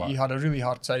 He had a really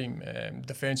hard time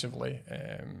defensively.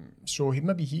 So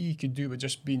maybe he could do with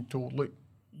just being told, look,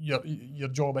 your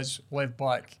job is left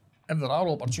back. If there are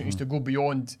opportunities to go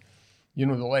beyond, you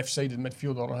know, the left side of the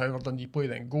midfield or however Dundee play,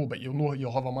 then go. But you'll know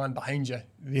you'll have a man behind you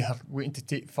there waiting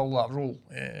to fill that role.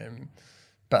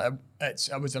 But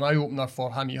it was an eye opener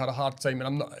for him. He had a hard time, and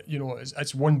I'm not, you know,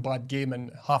 it's one bad game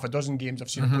in half a dozen games I've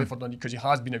seen him play for Dundee, because he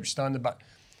has been outstanding. But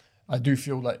I do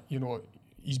feel that, you know,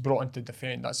 he's brought in to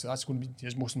defend. That's going to be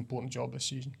his most important job this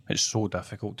season. It's so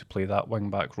difficult to play that wing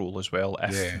back role as well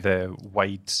if the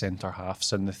wide centre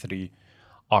halves in the three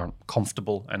aren't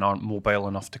comfortable and aren't mobile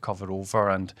enough to cover over,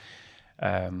 and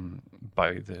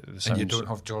by the sounds, and you don't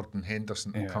have Jordan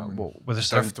Henderson to come with the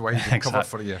sound wide and cover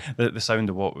for you. The sound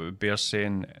of what Bear's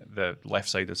saying, the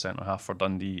left-sided centre half for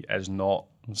Dundee is not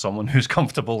someone who's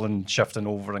comfortable in shifting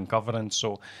over and covering.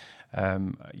 So I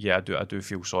do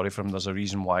feel sorry for him. There's a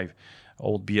reason why,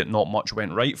 albeit not much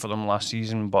went right for them last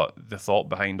season, but the thought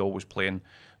behind always playing,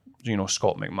 you know,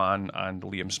 Scott McMahon and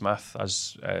Liam Smith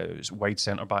as wide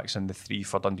centre backs in the three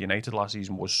for Dundee United last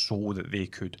season was so that they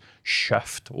could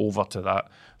shift over to that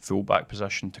full back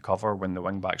position to cover when the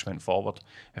wing backs went forward.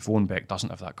 If Owen Beck doesn't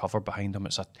have that cover behind him,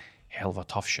 it's a hell of a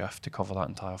tough shift to cover that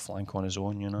entire flank on his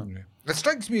own, you know. Yeah. It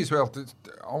strikes me as well that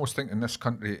I always think in this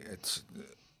country, it's,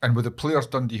 and with the players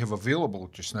Dundee have available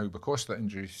just now because of the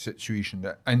injury situation,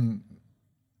 that in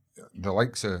the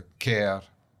likes of Kerr,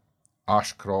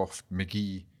 Ashcroft,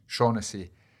 McGee,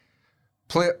 Shaughnessy,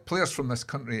 players from this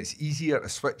country, it's easier to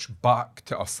switch back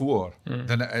to a 4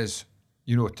 than it is,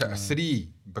 you know, to a 3,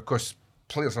 because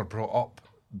players are brought up.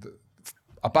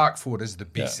 A back 4 is the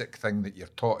basic thing that you're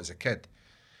taught as a kid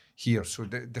here. So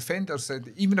the defenders,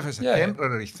 even if it's a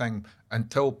temporary thing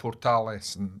until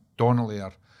Portales and Donnelly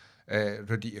are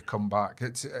ready to come back.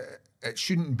 It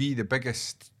shouldn't be the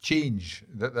biggest change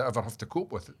that they ever have to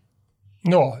cope with.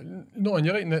 No, and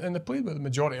you're right. And they played with the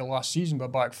majority of last season by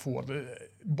back four.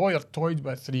 Boyer toyed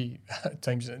with three at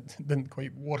times and it didn't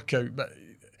quite work out. But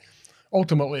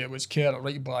ultimately, it was Kerr at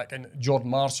right back and Jordan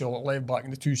Marshall at left back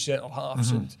and the two centre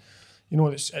halves. And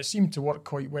it seemed to work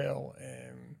quite well.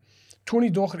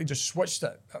 Tony Docherty just switched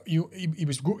it.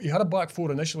 He had a back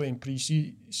four initially in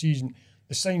pre-season.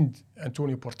 They signed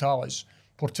Antonio Portales.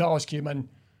 Portales came in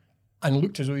and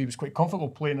looked as though he was quite comfortable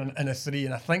playing in a three,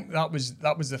 and I think that was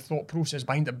the thought process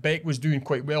behind it. Beck was doing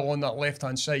quite well on that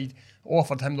left-hand side,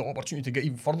 offered him the opportunity to get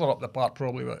even further up the park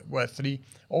probably with three.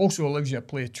 Also allows you to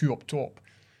play two up top,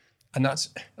 and that's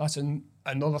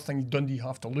another thing Dundee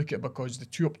have to look at, because the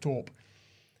two up top,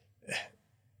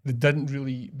 they didn't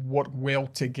really work well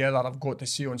together, I've got to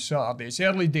say, on Saturday. It's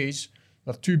early days,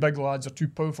 they're two big lads, they're two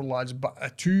powerful lads, but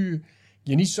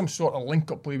you need some sort of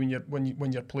link-up play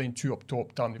when you're playing two up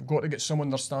top, Tom. You've got to get some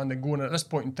understanding going. And at this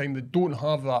point in time, they don't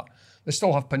have that. They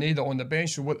still have Pineda on the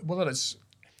bench. So whether it's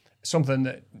something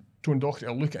that Tony Docherty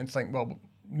will look at and think, well,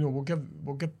 we'll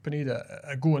give Pineda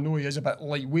a go. I know he is a bit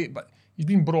lightweight, but he's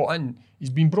been brought in.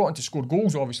 He's been brought in to score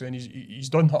goals, obviously, and he's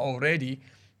done that already.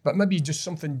 But maybe just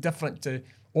something different to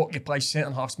occupy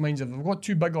centre halves' minds. If they've got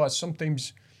two big lads,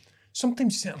 sometimes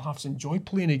centre halves enjoy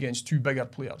playing against two bigger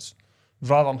players,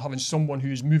 rather than having someone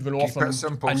who's moving off them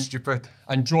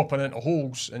and dropping into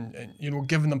holes and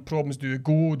giving them problems. Do you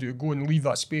go and leave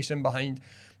that space in behind?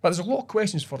 But there's a lot of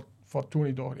questions for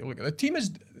Tony Docherty. Look, the team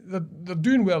they're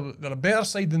doing well. They're a better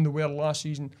side than they were last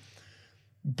season,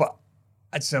 but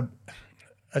it's a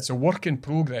work in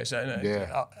progress.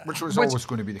 Which was always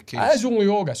going to be the case. It is only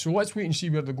August, so let's wait and see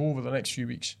where they go over the next few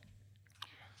weeks.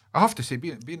 I have to say,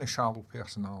 being a shallow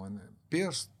person, Alan,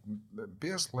 Bears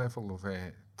level of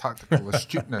tactical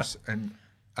astuteness and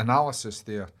analysis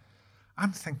there,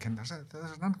 I'm thinking there's an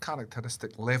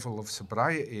uncharacteristic level of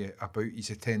sobriety about his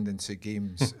attendance at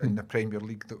games in the Premier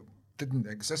League that didn't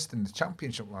exist in the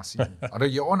Championship last season. Or are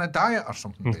you on a diet or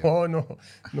something there? Oh, no,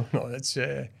 it's...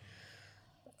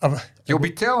 You'll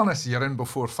be telling us you're in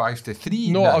before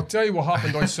 5-3. No, now. I'll tell you what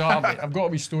happened on Saturday. I've got a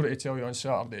wee story to tell you on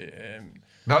Saturday.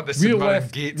 Not the St Mirren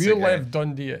gates we again. left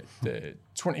Dundee at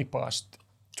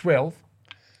 12:20,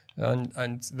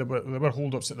 and there were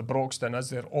hold-ups at the Broxton,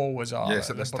 as there always are. Yes,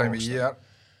 at this time of year.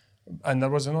 And there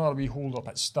was another wee hold-up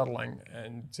at Stirling,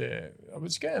 and I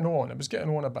was getting on a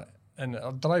bit, and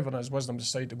our driver in his wisdom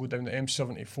decided to go down the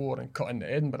M74 and cut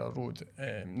into Edinburgh Road.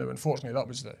 Now, unfortunately,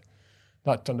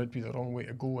 that turned out to be the wrong way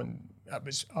to go, and it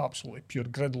was absolutely pure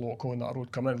gridlock on that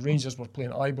road coming in. Rangers were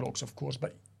playing Ibrox, of course,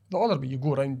 but the other way, you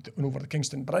go around and over the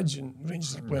Kingston Bridge and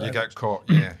Rangers are playing. You get caught,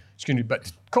 yeah. It's going to be, but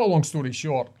cut a long story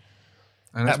short.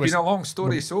 And it's been a long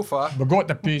story so far. We got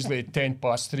to Paisley at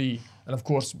 3:10, and of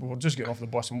course, we were just getting off the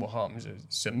bus, and what happens is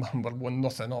St Mirren were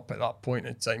 1-0 up at that point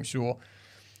in time. So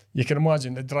you can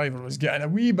imagine the driver was getting a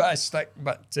wee bit of stick,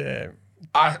 but...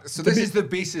 so this is the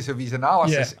basis of his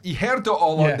analysis. Yeah. He heard it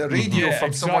all on the radio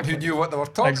from someone who knew what they were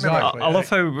talking about. I love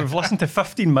how we've listened to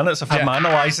 15 minutes of him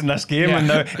analysing this game, and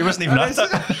now he wasn't even at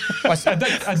it.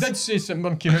 I did say St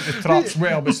Mirren came out the traps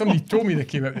well, but somebody told me they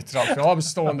came out the traps well. I was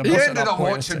still on the bus. He at ended that up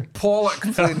point watching Pollock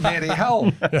playing Mary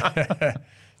Hill.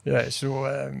 Yeah,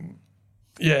 so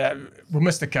we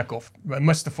missed the kick-off. We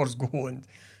missed the first goal, and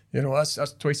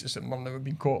that's twice at St Mirren that we've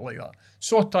been caught like that.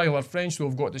 Saw Tyler French, though,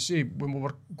 I've got to say, when we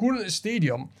were going to the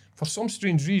stadium, for some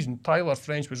strange reason, Tyler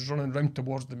French was running round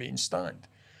towards the main stand.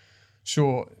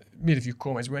 So, made a few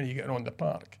comments, when are you getting on the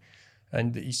park?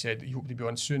 And he said he hoped to be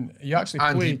on soon. He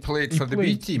actually played for the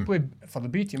B team. Played for the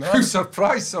B team.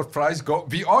 Surprise, got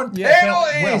beat on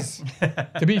penalties! Well,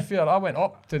 to be fair, I went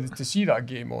up to see that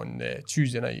game on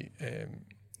Tuesday night,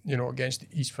 against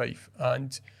East Fife,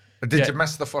 and... Did you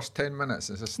miss the first 10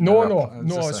 minutes? Is this no,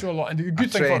 I saw a lot. And the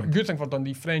good thing for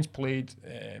Dundee, French played,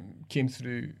 came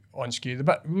through unscathed.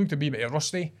 We looked a wee bit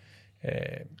rusty.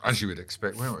 As you would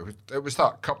expect. Well, it was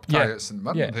that cup tie at St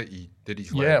Mirren that he did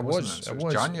his leg, it wasn't was. it? So it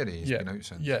was January he's been out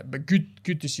since. Yeah, but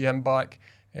good to see him back.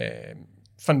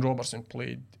 Finn Robertson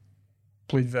played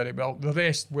very well. The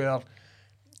rest were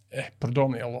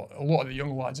predominantly a lot of the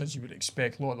young lads, as you would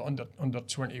expect, a lot of the under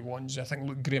 21s. I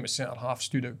think Graeme at centre half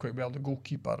stood out quite well. The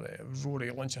goalkeeper,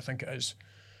 Rory Lynch, I think it is,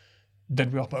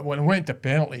 did well. But when it went to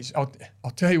penalties, I'll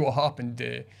tell you what happened.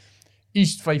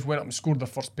 East Fife went up and scored their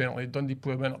first penalty. Dundee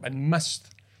player went up and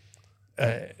missed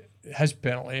his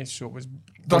penalty, so it was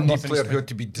Dundee player who had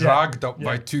to be dragged up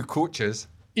by two coaches.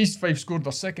 East Fife scored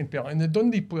their second penalty, and the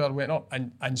Dundee player went up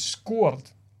and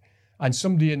scored. And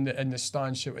somebody in the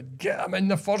stand shouted, "Get him in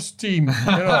the first team!"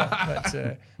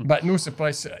 But no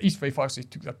surprise, East Fife actually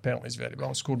took their penalties very well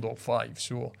and scored all 5.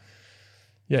 So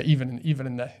yeah, even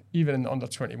in the under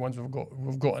 21s,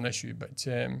 we've got an issue. But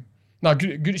no,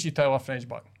 good to see Tyler French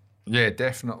back. Yeah,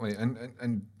 definitely,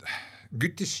 and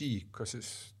good to see, because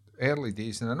it's early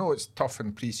days, and I know it's tough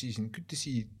in pre-season. Good to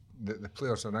see that the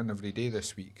players are in every day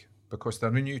this week, because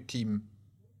they're a new team.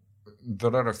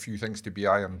 There are a few things to be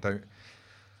ironed out.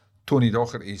 Tony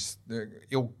Docherty's,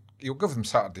 he'll give them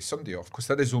Saturday, Sunday off, because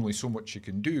there is only so much you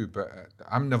can do. But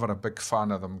I'm never a big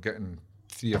fan of them getting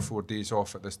 3 or 4 days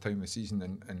off at this time of the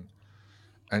season,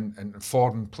 and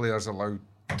foreign players allowed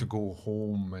to go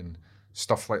home and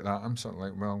stuff like that. I'm sort of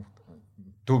like, well,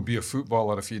 don't be a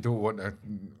footballer if you don't want to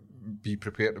be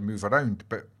prepared to move around.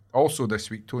 But also this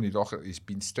week, Tony Docherty's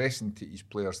been stressing to his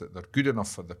players that they're good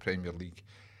enough for the Premier League.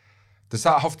 Does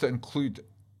that have to include,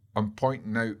 I'm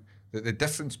pointing out, that the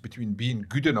difference between being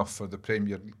good enough for the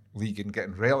Premier League and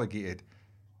getting relegated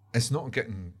is not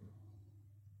getting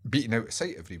beaten out of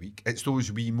sight every week. It's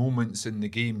those wee moments in the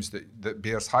games that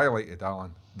Bears highlighted,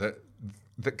 Alan,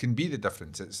 that can be the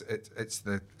difference.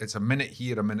 It's a minute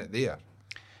here, a minute there.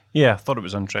 Yeah, I thought it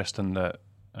was interesting that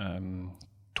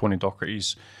Tony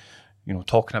Docherty's,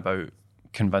 talking about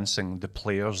convincing the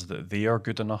players that they are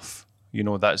good enough.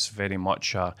 That's very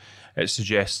much it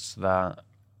suggests that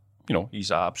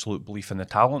he's an absolute belief in the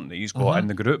talent that he's got in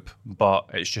the group, but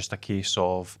it's just a case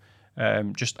of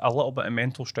just a little bit of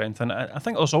mental strength. And I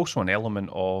think there's also an element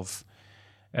of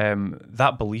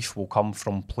that belief will come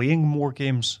from playing more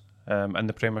games in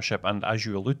the Premiership, and as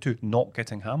you allude to, not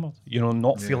getting hammered.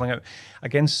 Not feeling out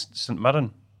against St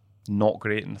Mirren. Not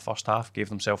great in the first half, gave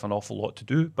themselves an awful lot to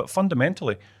do, but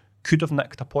fundamentally could have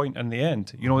nicked a point in the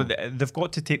end. They've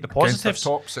got to take the positives. Against a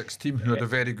top 6 team who had a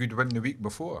very good win the week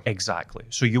before. Exactly.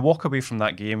 So you walk away from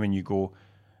that game and you go,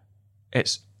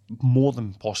 it's more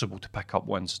than possible to pick up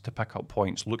wins, to pick up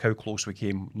points. Look how close we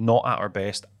came, not at our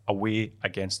best, away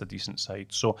against a decent side.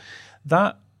 So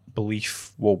that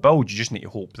belief will build. You just need to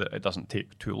hope that it doesn't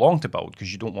take too long to build,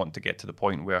 because you don't want to get to the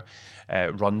point where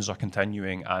runs are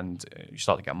continuing and you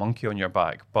start to get a monkey on your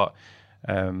back. But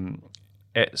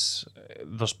there's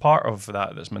part of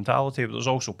that that's mentality, but there's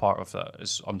also part of that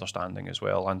is understanding as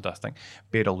well. And I think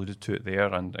Bear alluded to it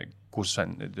there, and it goes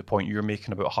into the point you're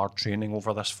making about hard training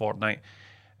over this fortnight.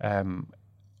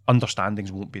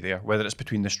 Understandings won't be there, whether it's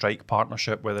between the strike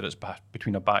partnership, whether it's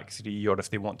between a back three, or if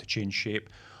they want to change shape.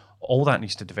 All that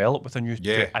needs to develop within you.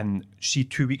 Yeah. And see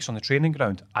 2 weeks on the training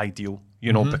ground, ideal,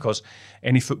 because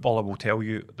any footballer will tell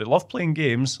you they love playing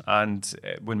games, and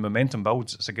when momentum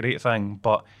builds, it's a great thing,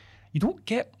 but you don't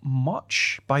get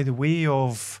much by the way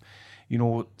of,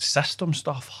 system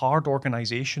stuff, hard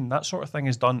organisation. That sort of thing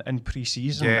is done in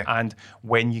pre-season and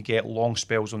when you get long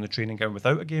spells on the training ground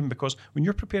without a game, because when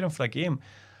you're preparing for a game,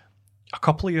 a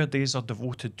couple of your days are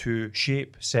devoted to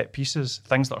shape, set pieces,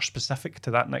 things that are specific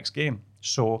to that next game.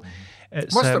 So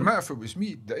it's... Must admit, if it was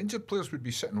me, the injured players would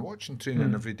be sitting watching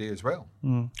training every day as well.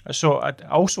 So I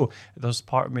also, there's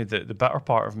part of me, the bitter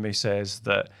part of me says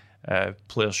that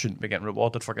players shouldn't be getting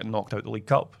rewarded for getting knocked out of the League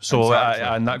Cup. So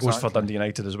and that goes for Dundee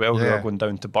United as well, who are going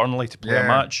down to Burnley to play a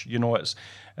match. It's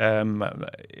I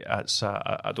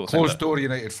don't closed think door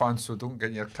United fans, so don't get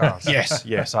in your cars.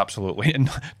 yes, absolutely, and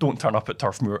don't turn up at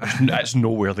Turf Moor. It's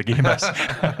nowhere the game is.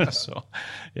 So,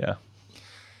 yeah.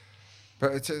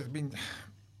 But it's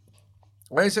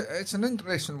an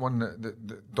interesting one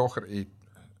that Docherty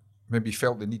maybe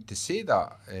felt the need to say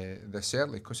that this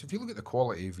early, because if you look at the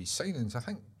quality of his signings, I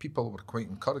think people were quite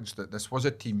encouraged that this was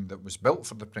a team that was built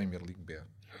for the Premier League, Bear.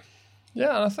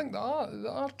 Yeah, and I think they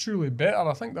are truly better.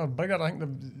 I think they're bigger. I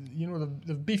think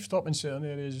they've beefed up in certain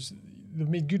areas. They've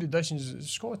made good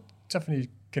additions. Scott Tiffoney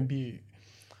can be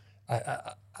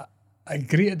a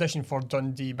great addition for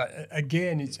Dundee, but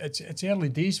again, it's early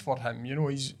days for him.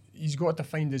 He's got to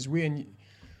find his way, and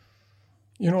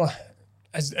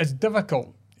it's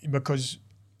difficult because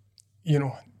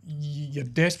you're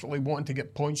desperately wanting to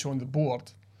get points on the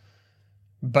board,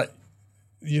 but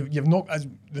you've not, as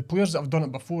the players that have done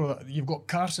it before. You've got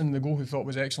Carson in the goal, who thought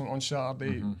was excellent on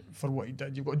Saturday for what he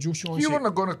did. You've got Joe Shaughnessy. You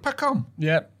weren't going to pick him.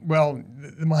 Yeah, well,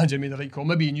 the manager made the right call.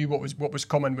 Maybe he knew what was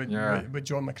coming with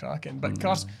John McCracken, but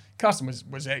Carson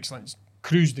was excellent.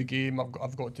 Cruised the game,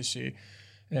 I've got to say.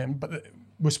 But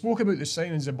we spoke about the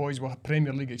signings of boys with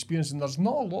Premier League experience, and there's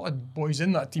not a lot of boys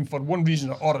in that team, for one reason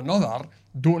or another,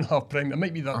 don't have Premier. It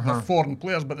might be they're foreign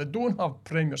players, but they don't have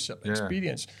Premiership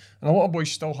experience, and a lot of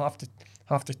boys still have to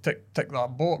tick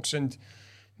that box. And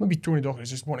maybe Tony Docherty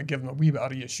just want to give them a wee bit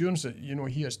of reassurance that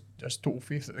he has total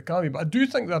faith that they can be. But I do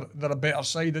think they're a better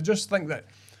side. I just think that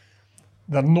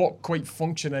they're not quite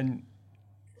functioning,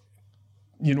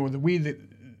 the way that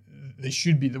they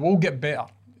should be. They will get better.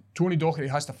 Tony Docherty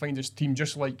has to find his team,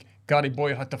 just like Gary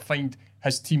Boyer had to find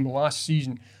his team last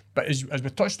season. But as we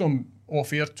touched on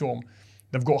off air, Tom,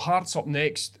 they've got Hearts up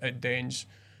next at Dens,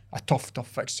 a tough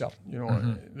fixture. You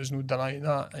know, there's no denying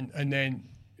that. And then,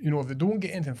 you know, if they don't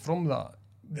get anything from that,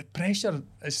 the pressure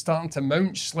is starting to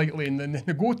mount slightly, and then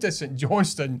they go to St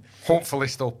Johnstone. Hopefully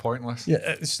still pointless. Yeah,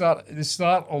 at the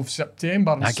start of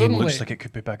September. That game looks like it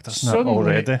could be big, doesn't it,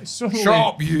 already? Suddenly, Shut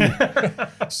up, you!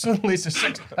 Suddenly it's a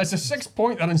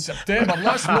 6-pointer in September, and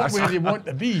that's not where you want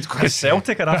to be. Because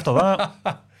Celtic are after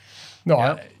that.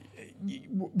 No,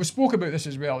 we spoke about this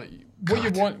as well. What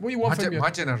you want from your...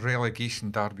 Imagine a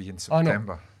relegation derby in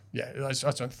September. Yeah,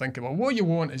 that's unthinkable. What you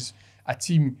want is a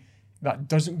team that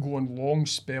doesn't go on long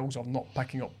spells of not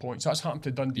picking up points. That's happened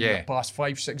to Dundee in the past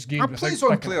 5-6 games. It plays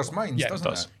on players' minds,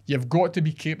 doesn't it? You've got to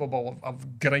be capable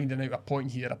of grinding out a point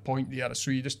here, a point there,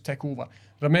 so you just tick over.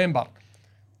 Remember,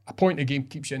 a point a game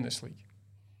keeps you in this league.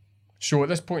 So at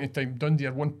this point in time, Dundee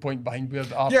are 1 point behind where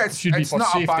they are. Should be it's for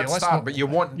not safety. a bad start, but you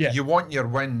want your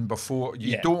win before.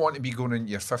 You don't want to be going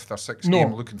into your 5th or 6th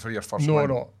game looking for your first win.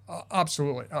 No,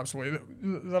 absolutely.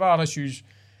 There are issues.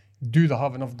 Do they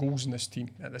have enough goals in this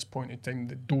team at this point in time?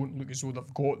 They don't look as though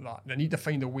they've got that. They need to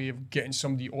find a way of getting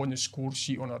somebody on the score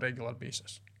sheet on a regular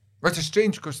basis. Which is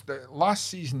strange because last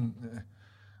season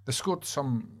they scored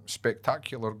some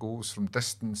spectacular goals from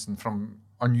distance and from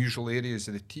unusual areas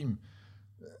of the team.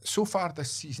 So far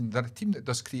this season, they're a team that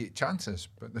does create chances,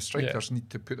 but the strikers need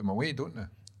to put them away, don't they?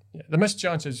 Yeah, they missed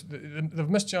chances. They've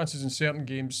missed chances in certain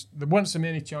games. There weren't so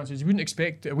many chances. You wouldn't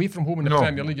expect it away from home in the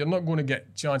Premier League. You're not going to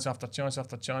get chance after chance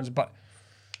after chance. But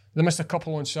they missed a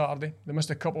couple on Saturday. They missed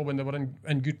a couple when they were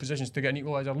in good positions to get an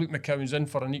equaliser. Luke McCowan's in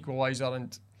for an equaliser,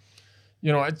 and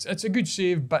you know it's a good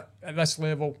save. But at this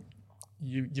level,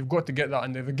 you've got to get that,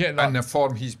 and if they get that, and the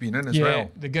form he's been in as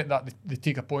well, they get that. They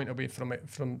take a point away from it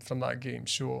from that game.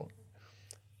 So.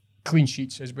 Clean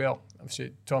sheets as well. I've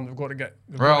said, Tom, they've got to get.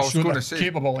 Well, I was going to say,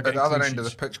 capable of at the other end sheets. of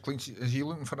the pitch, clean sheets. Is he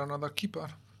looking for another keeper?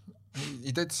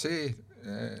 He did say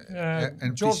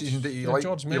in pre-season that he liked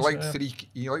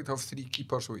to have 3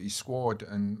 keepers with his squad,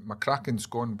 and McCracken's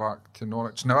gone back to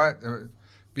Norwich. Now,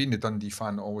 being a Dundee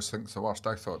fan, always thinks the worst.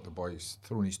 I thought the boy's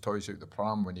thrown his toys out the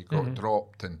pram when he got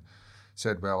dropped and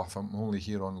said, "Well, if I'm only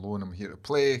here on loan, I'm here to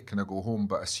play. Can I go home?"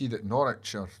 But I see that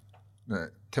Norwich are.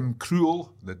 Tim Krul,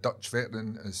 the Dutch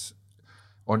veteran, is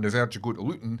on the verge of going to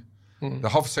Luton. They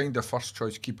have signed a first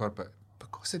choice keeper, but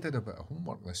because they did a bit of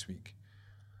homework this week,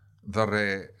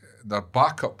 their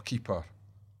backup keeper,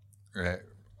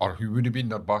 or who would have been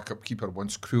their backup keeper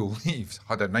once Krul leaves,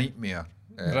 had a nightmare.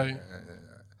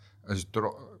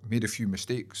 Made a few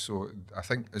mistakes. So I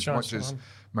think as much as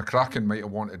McCracken might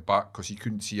have wanted back because he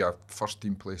couldn't see a first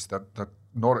team place, that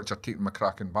Norwich are taking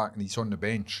McCracken back and he's on the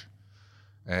bench.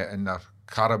 In their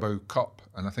Carabao Cup,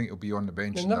 and I think he'll be on the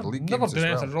bench in their league games as well. Never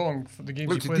done anything wrong for the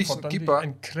games he played for Dundee. Keeper.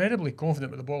 Incredibly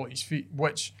confident with the ball at his feet,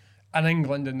 which in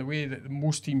England, in the way that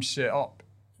most teams set up,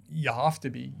 you have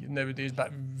to be nowadays.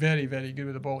 But very, very good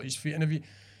with the ball at his feet. And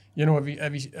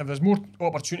if there's more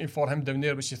opportunity for him down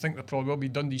there, which you think there probably will be,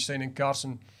 Dundee signing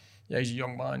Carson. Yeah, he's a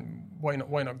young man. Why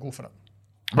not go for it?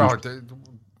 Well,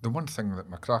 the one thing that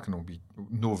McCracken will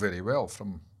know very well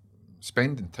from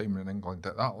spending time in England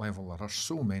at that level, there are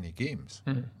so many games.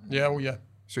 Yeah.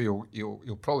 So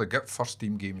you'll probably get first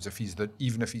team games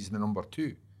even if he's the number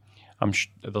 2.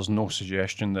 There's no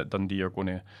suggestion that Dundee are going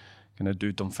to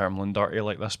do Dunfermline dirty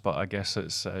like this, but I guess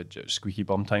it's squeaky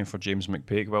bum time for James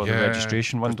McPake while the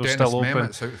registration window's still open.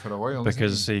 Out for a while,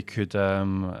 because they could,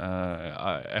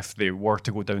 if they were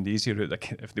to go down the easy route,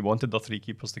 if they wanted their 3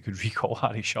 keepers, they could recall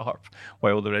Harry Sharp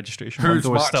while the registration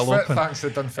window is still open. Thanks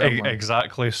to Dunfermline.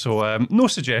 Exactly. So no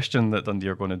suggestion that Dundee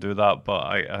are going to do that, but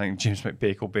I think James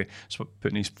McPake will be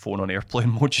putting his phone on airplane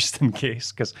mode just in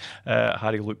case, because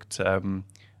Harry looked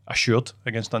assured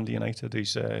against Dundee United.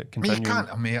 He's continuing. You can't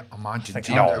imagine.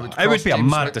 It would be a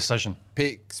mad decision.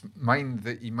 Pake's mind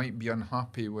that he might be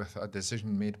unhappy with a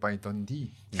decision made by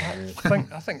Dundee.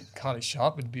 I think Harry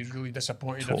Sharp would be really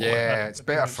disappointed. It's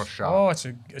better for Sharp. Oh,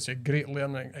 it's a great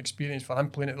learning experience for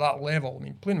him playing at that level. I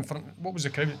mean, playing in front. What was the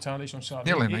crowd at Tannadice on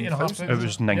Saturday? Nearly 9,000. It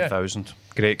was 9,000.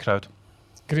 Great crowd.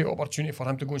 Great opportunity for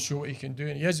him to go and show what he can do,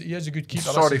 and he is a good keeper.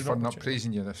 Sorry for not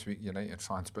praising you this week, United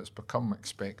fans, but it's become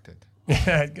expected.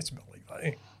 Yeah, it gets a bit like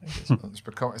that.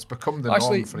 It's become the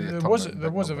norm for you.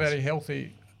 There was a very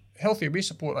healthy away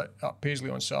support at Paisley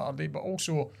on Saturday, but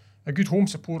also a good home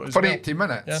support as well. For 80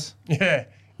 minutes? Yeah,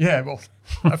 well,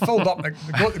 I filled up.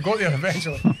 Got there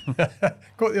eventually.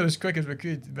 Got there as quick as we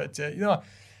could. But,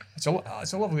 it's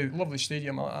a lovely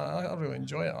stadium. I really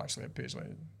enjoy it, actually, at Paisley,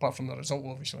 apart from the result,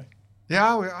 obviously.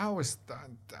 Yeah, I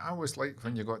was like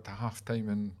when you got to half time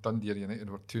and Dundee United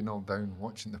were 2-0 down,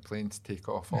 watching the planes take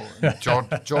off.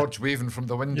 George waving from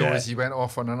the window as he went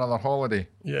off on another holiday.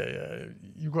 Yeah,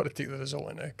 you've got to take the result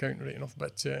into account right enough.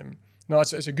 But no,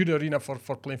 it's a good arena for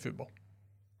playing football.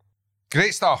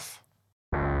 Great stuff.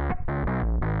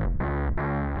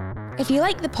 If you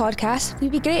like the podcast,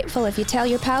 we'd be grateful if you tell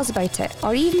your pals about it,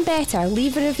 or even better,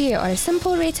 leave a review or a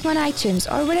simple rating on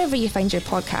iTunes or wherever you find your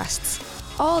podcasts.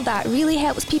 All that really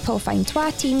helps people find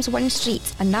Twa Teams One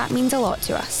Street, and that means a lot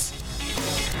to us.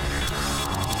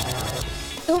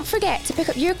 Don't forget to pick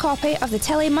up your copy of The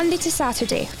Tilly Monday to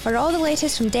Saturday for all the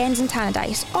latest from Dens and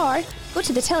Tannadice, or go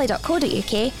to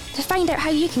thetilly.co.uk to find out how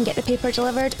you can get the paper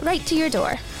delivered right to your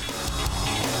door.